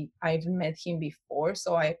I've met him before.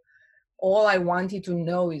 So all I wanted to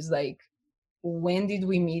know is like, when did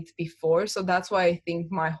we meet before? So that's why I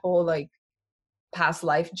think my whole like past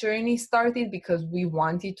life journey started, because we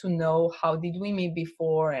wanted to know how did we meet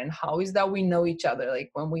before and how is that we know each other.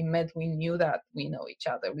 Like when we met, we knew that we know each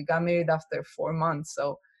other. We got married after 4 months,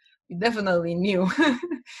 so we definitely knew. um,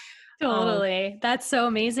 Totally. That's so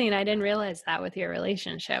amazing. I didn't realize that with your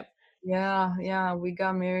relationship. yeah, yeah, we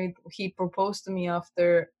got married. He proposed to me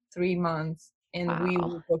after 3 months, and we Wow.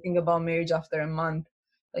 were talking about marriage after a month.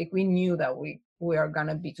 Like we knew that we are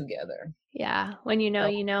gonna be together. Yeah. When you know, So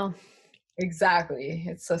you know. exactly,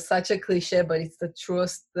 it's such a cliche, but it's the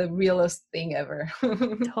truest, the realest thing ever.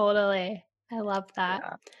 Totally. I love that.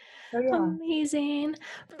 Yeah. So yeah. Amazing.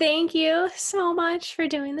 Thank you so much for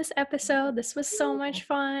doing this episode. This was so much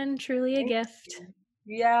fun. Truly a Thank gift. you.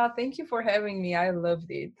 Yeah, thank you for having me. I loved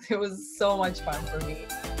it. It was so much fun for me.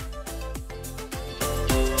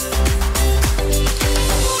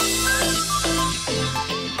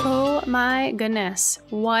 Oh my goodness.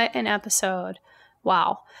 What an episode.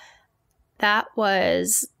 Wow. That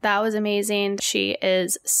was amazing. She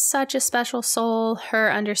is such a special soul.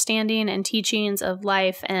 Her understanding and teachings of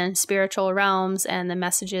life and spiritual realms and the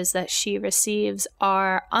messages that she receives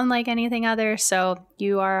are unlike anything other. So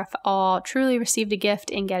you are all truly received a gift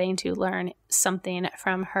in getting to learn something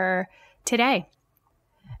from her today.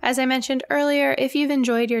 As I mentioned earlier, if you've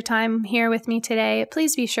enjoyed your time here with me today,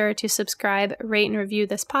 please be sure to subscribe, rate, and review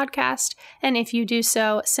this podcast. And if you do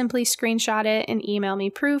so, simply screenshot it and email me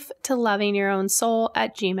proof to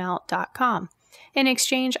lovingyourownsoul@gmail.com. In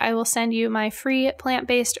exchange, I will send you my free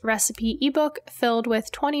plant-based recipe ebook filled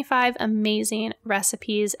with 25 amazing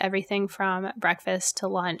recipes, everything from breakfast to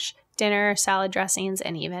lunch, dinner, salad dressings,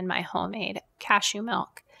 and even my homemade cashew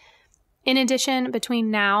milk. In addition,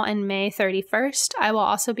 between now and May 31st, I will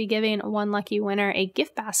also be giving one lucky winner a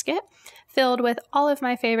gift basket filled with all of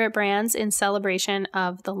my favorite brands in celebration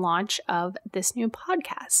of the launch of this new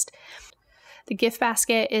podcast. The gift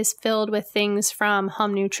basket is filled with things from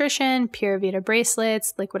Hum Nutrition, Pure Vita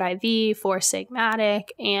bracelets, Liquid IV, Four Sigmatic,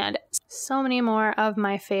 and so many more of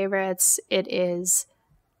my favorites. It is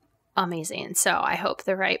amazing. So I hope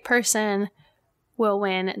the right person will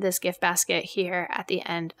win this gift basket here at the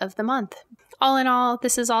end of the month. All in all,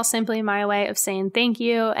 this is all simply my way of saying thank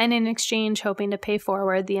you, and in exchange, hoping to pay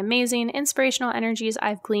forward the amazing inspirational energies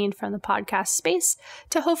I've gleaned from the podcast space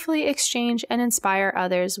to hopefully exchange and inspire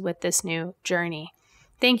others with this new journey.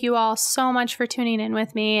 Thank you all so much for tuning in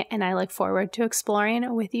with me, and I look forward to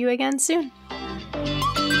exploring with you again soon.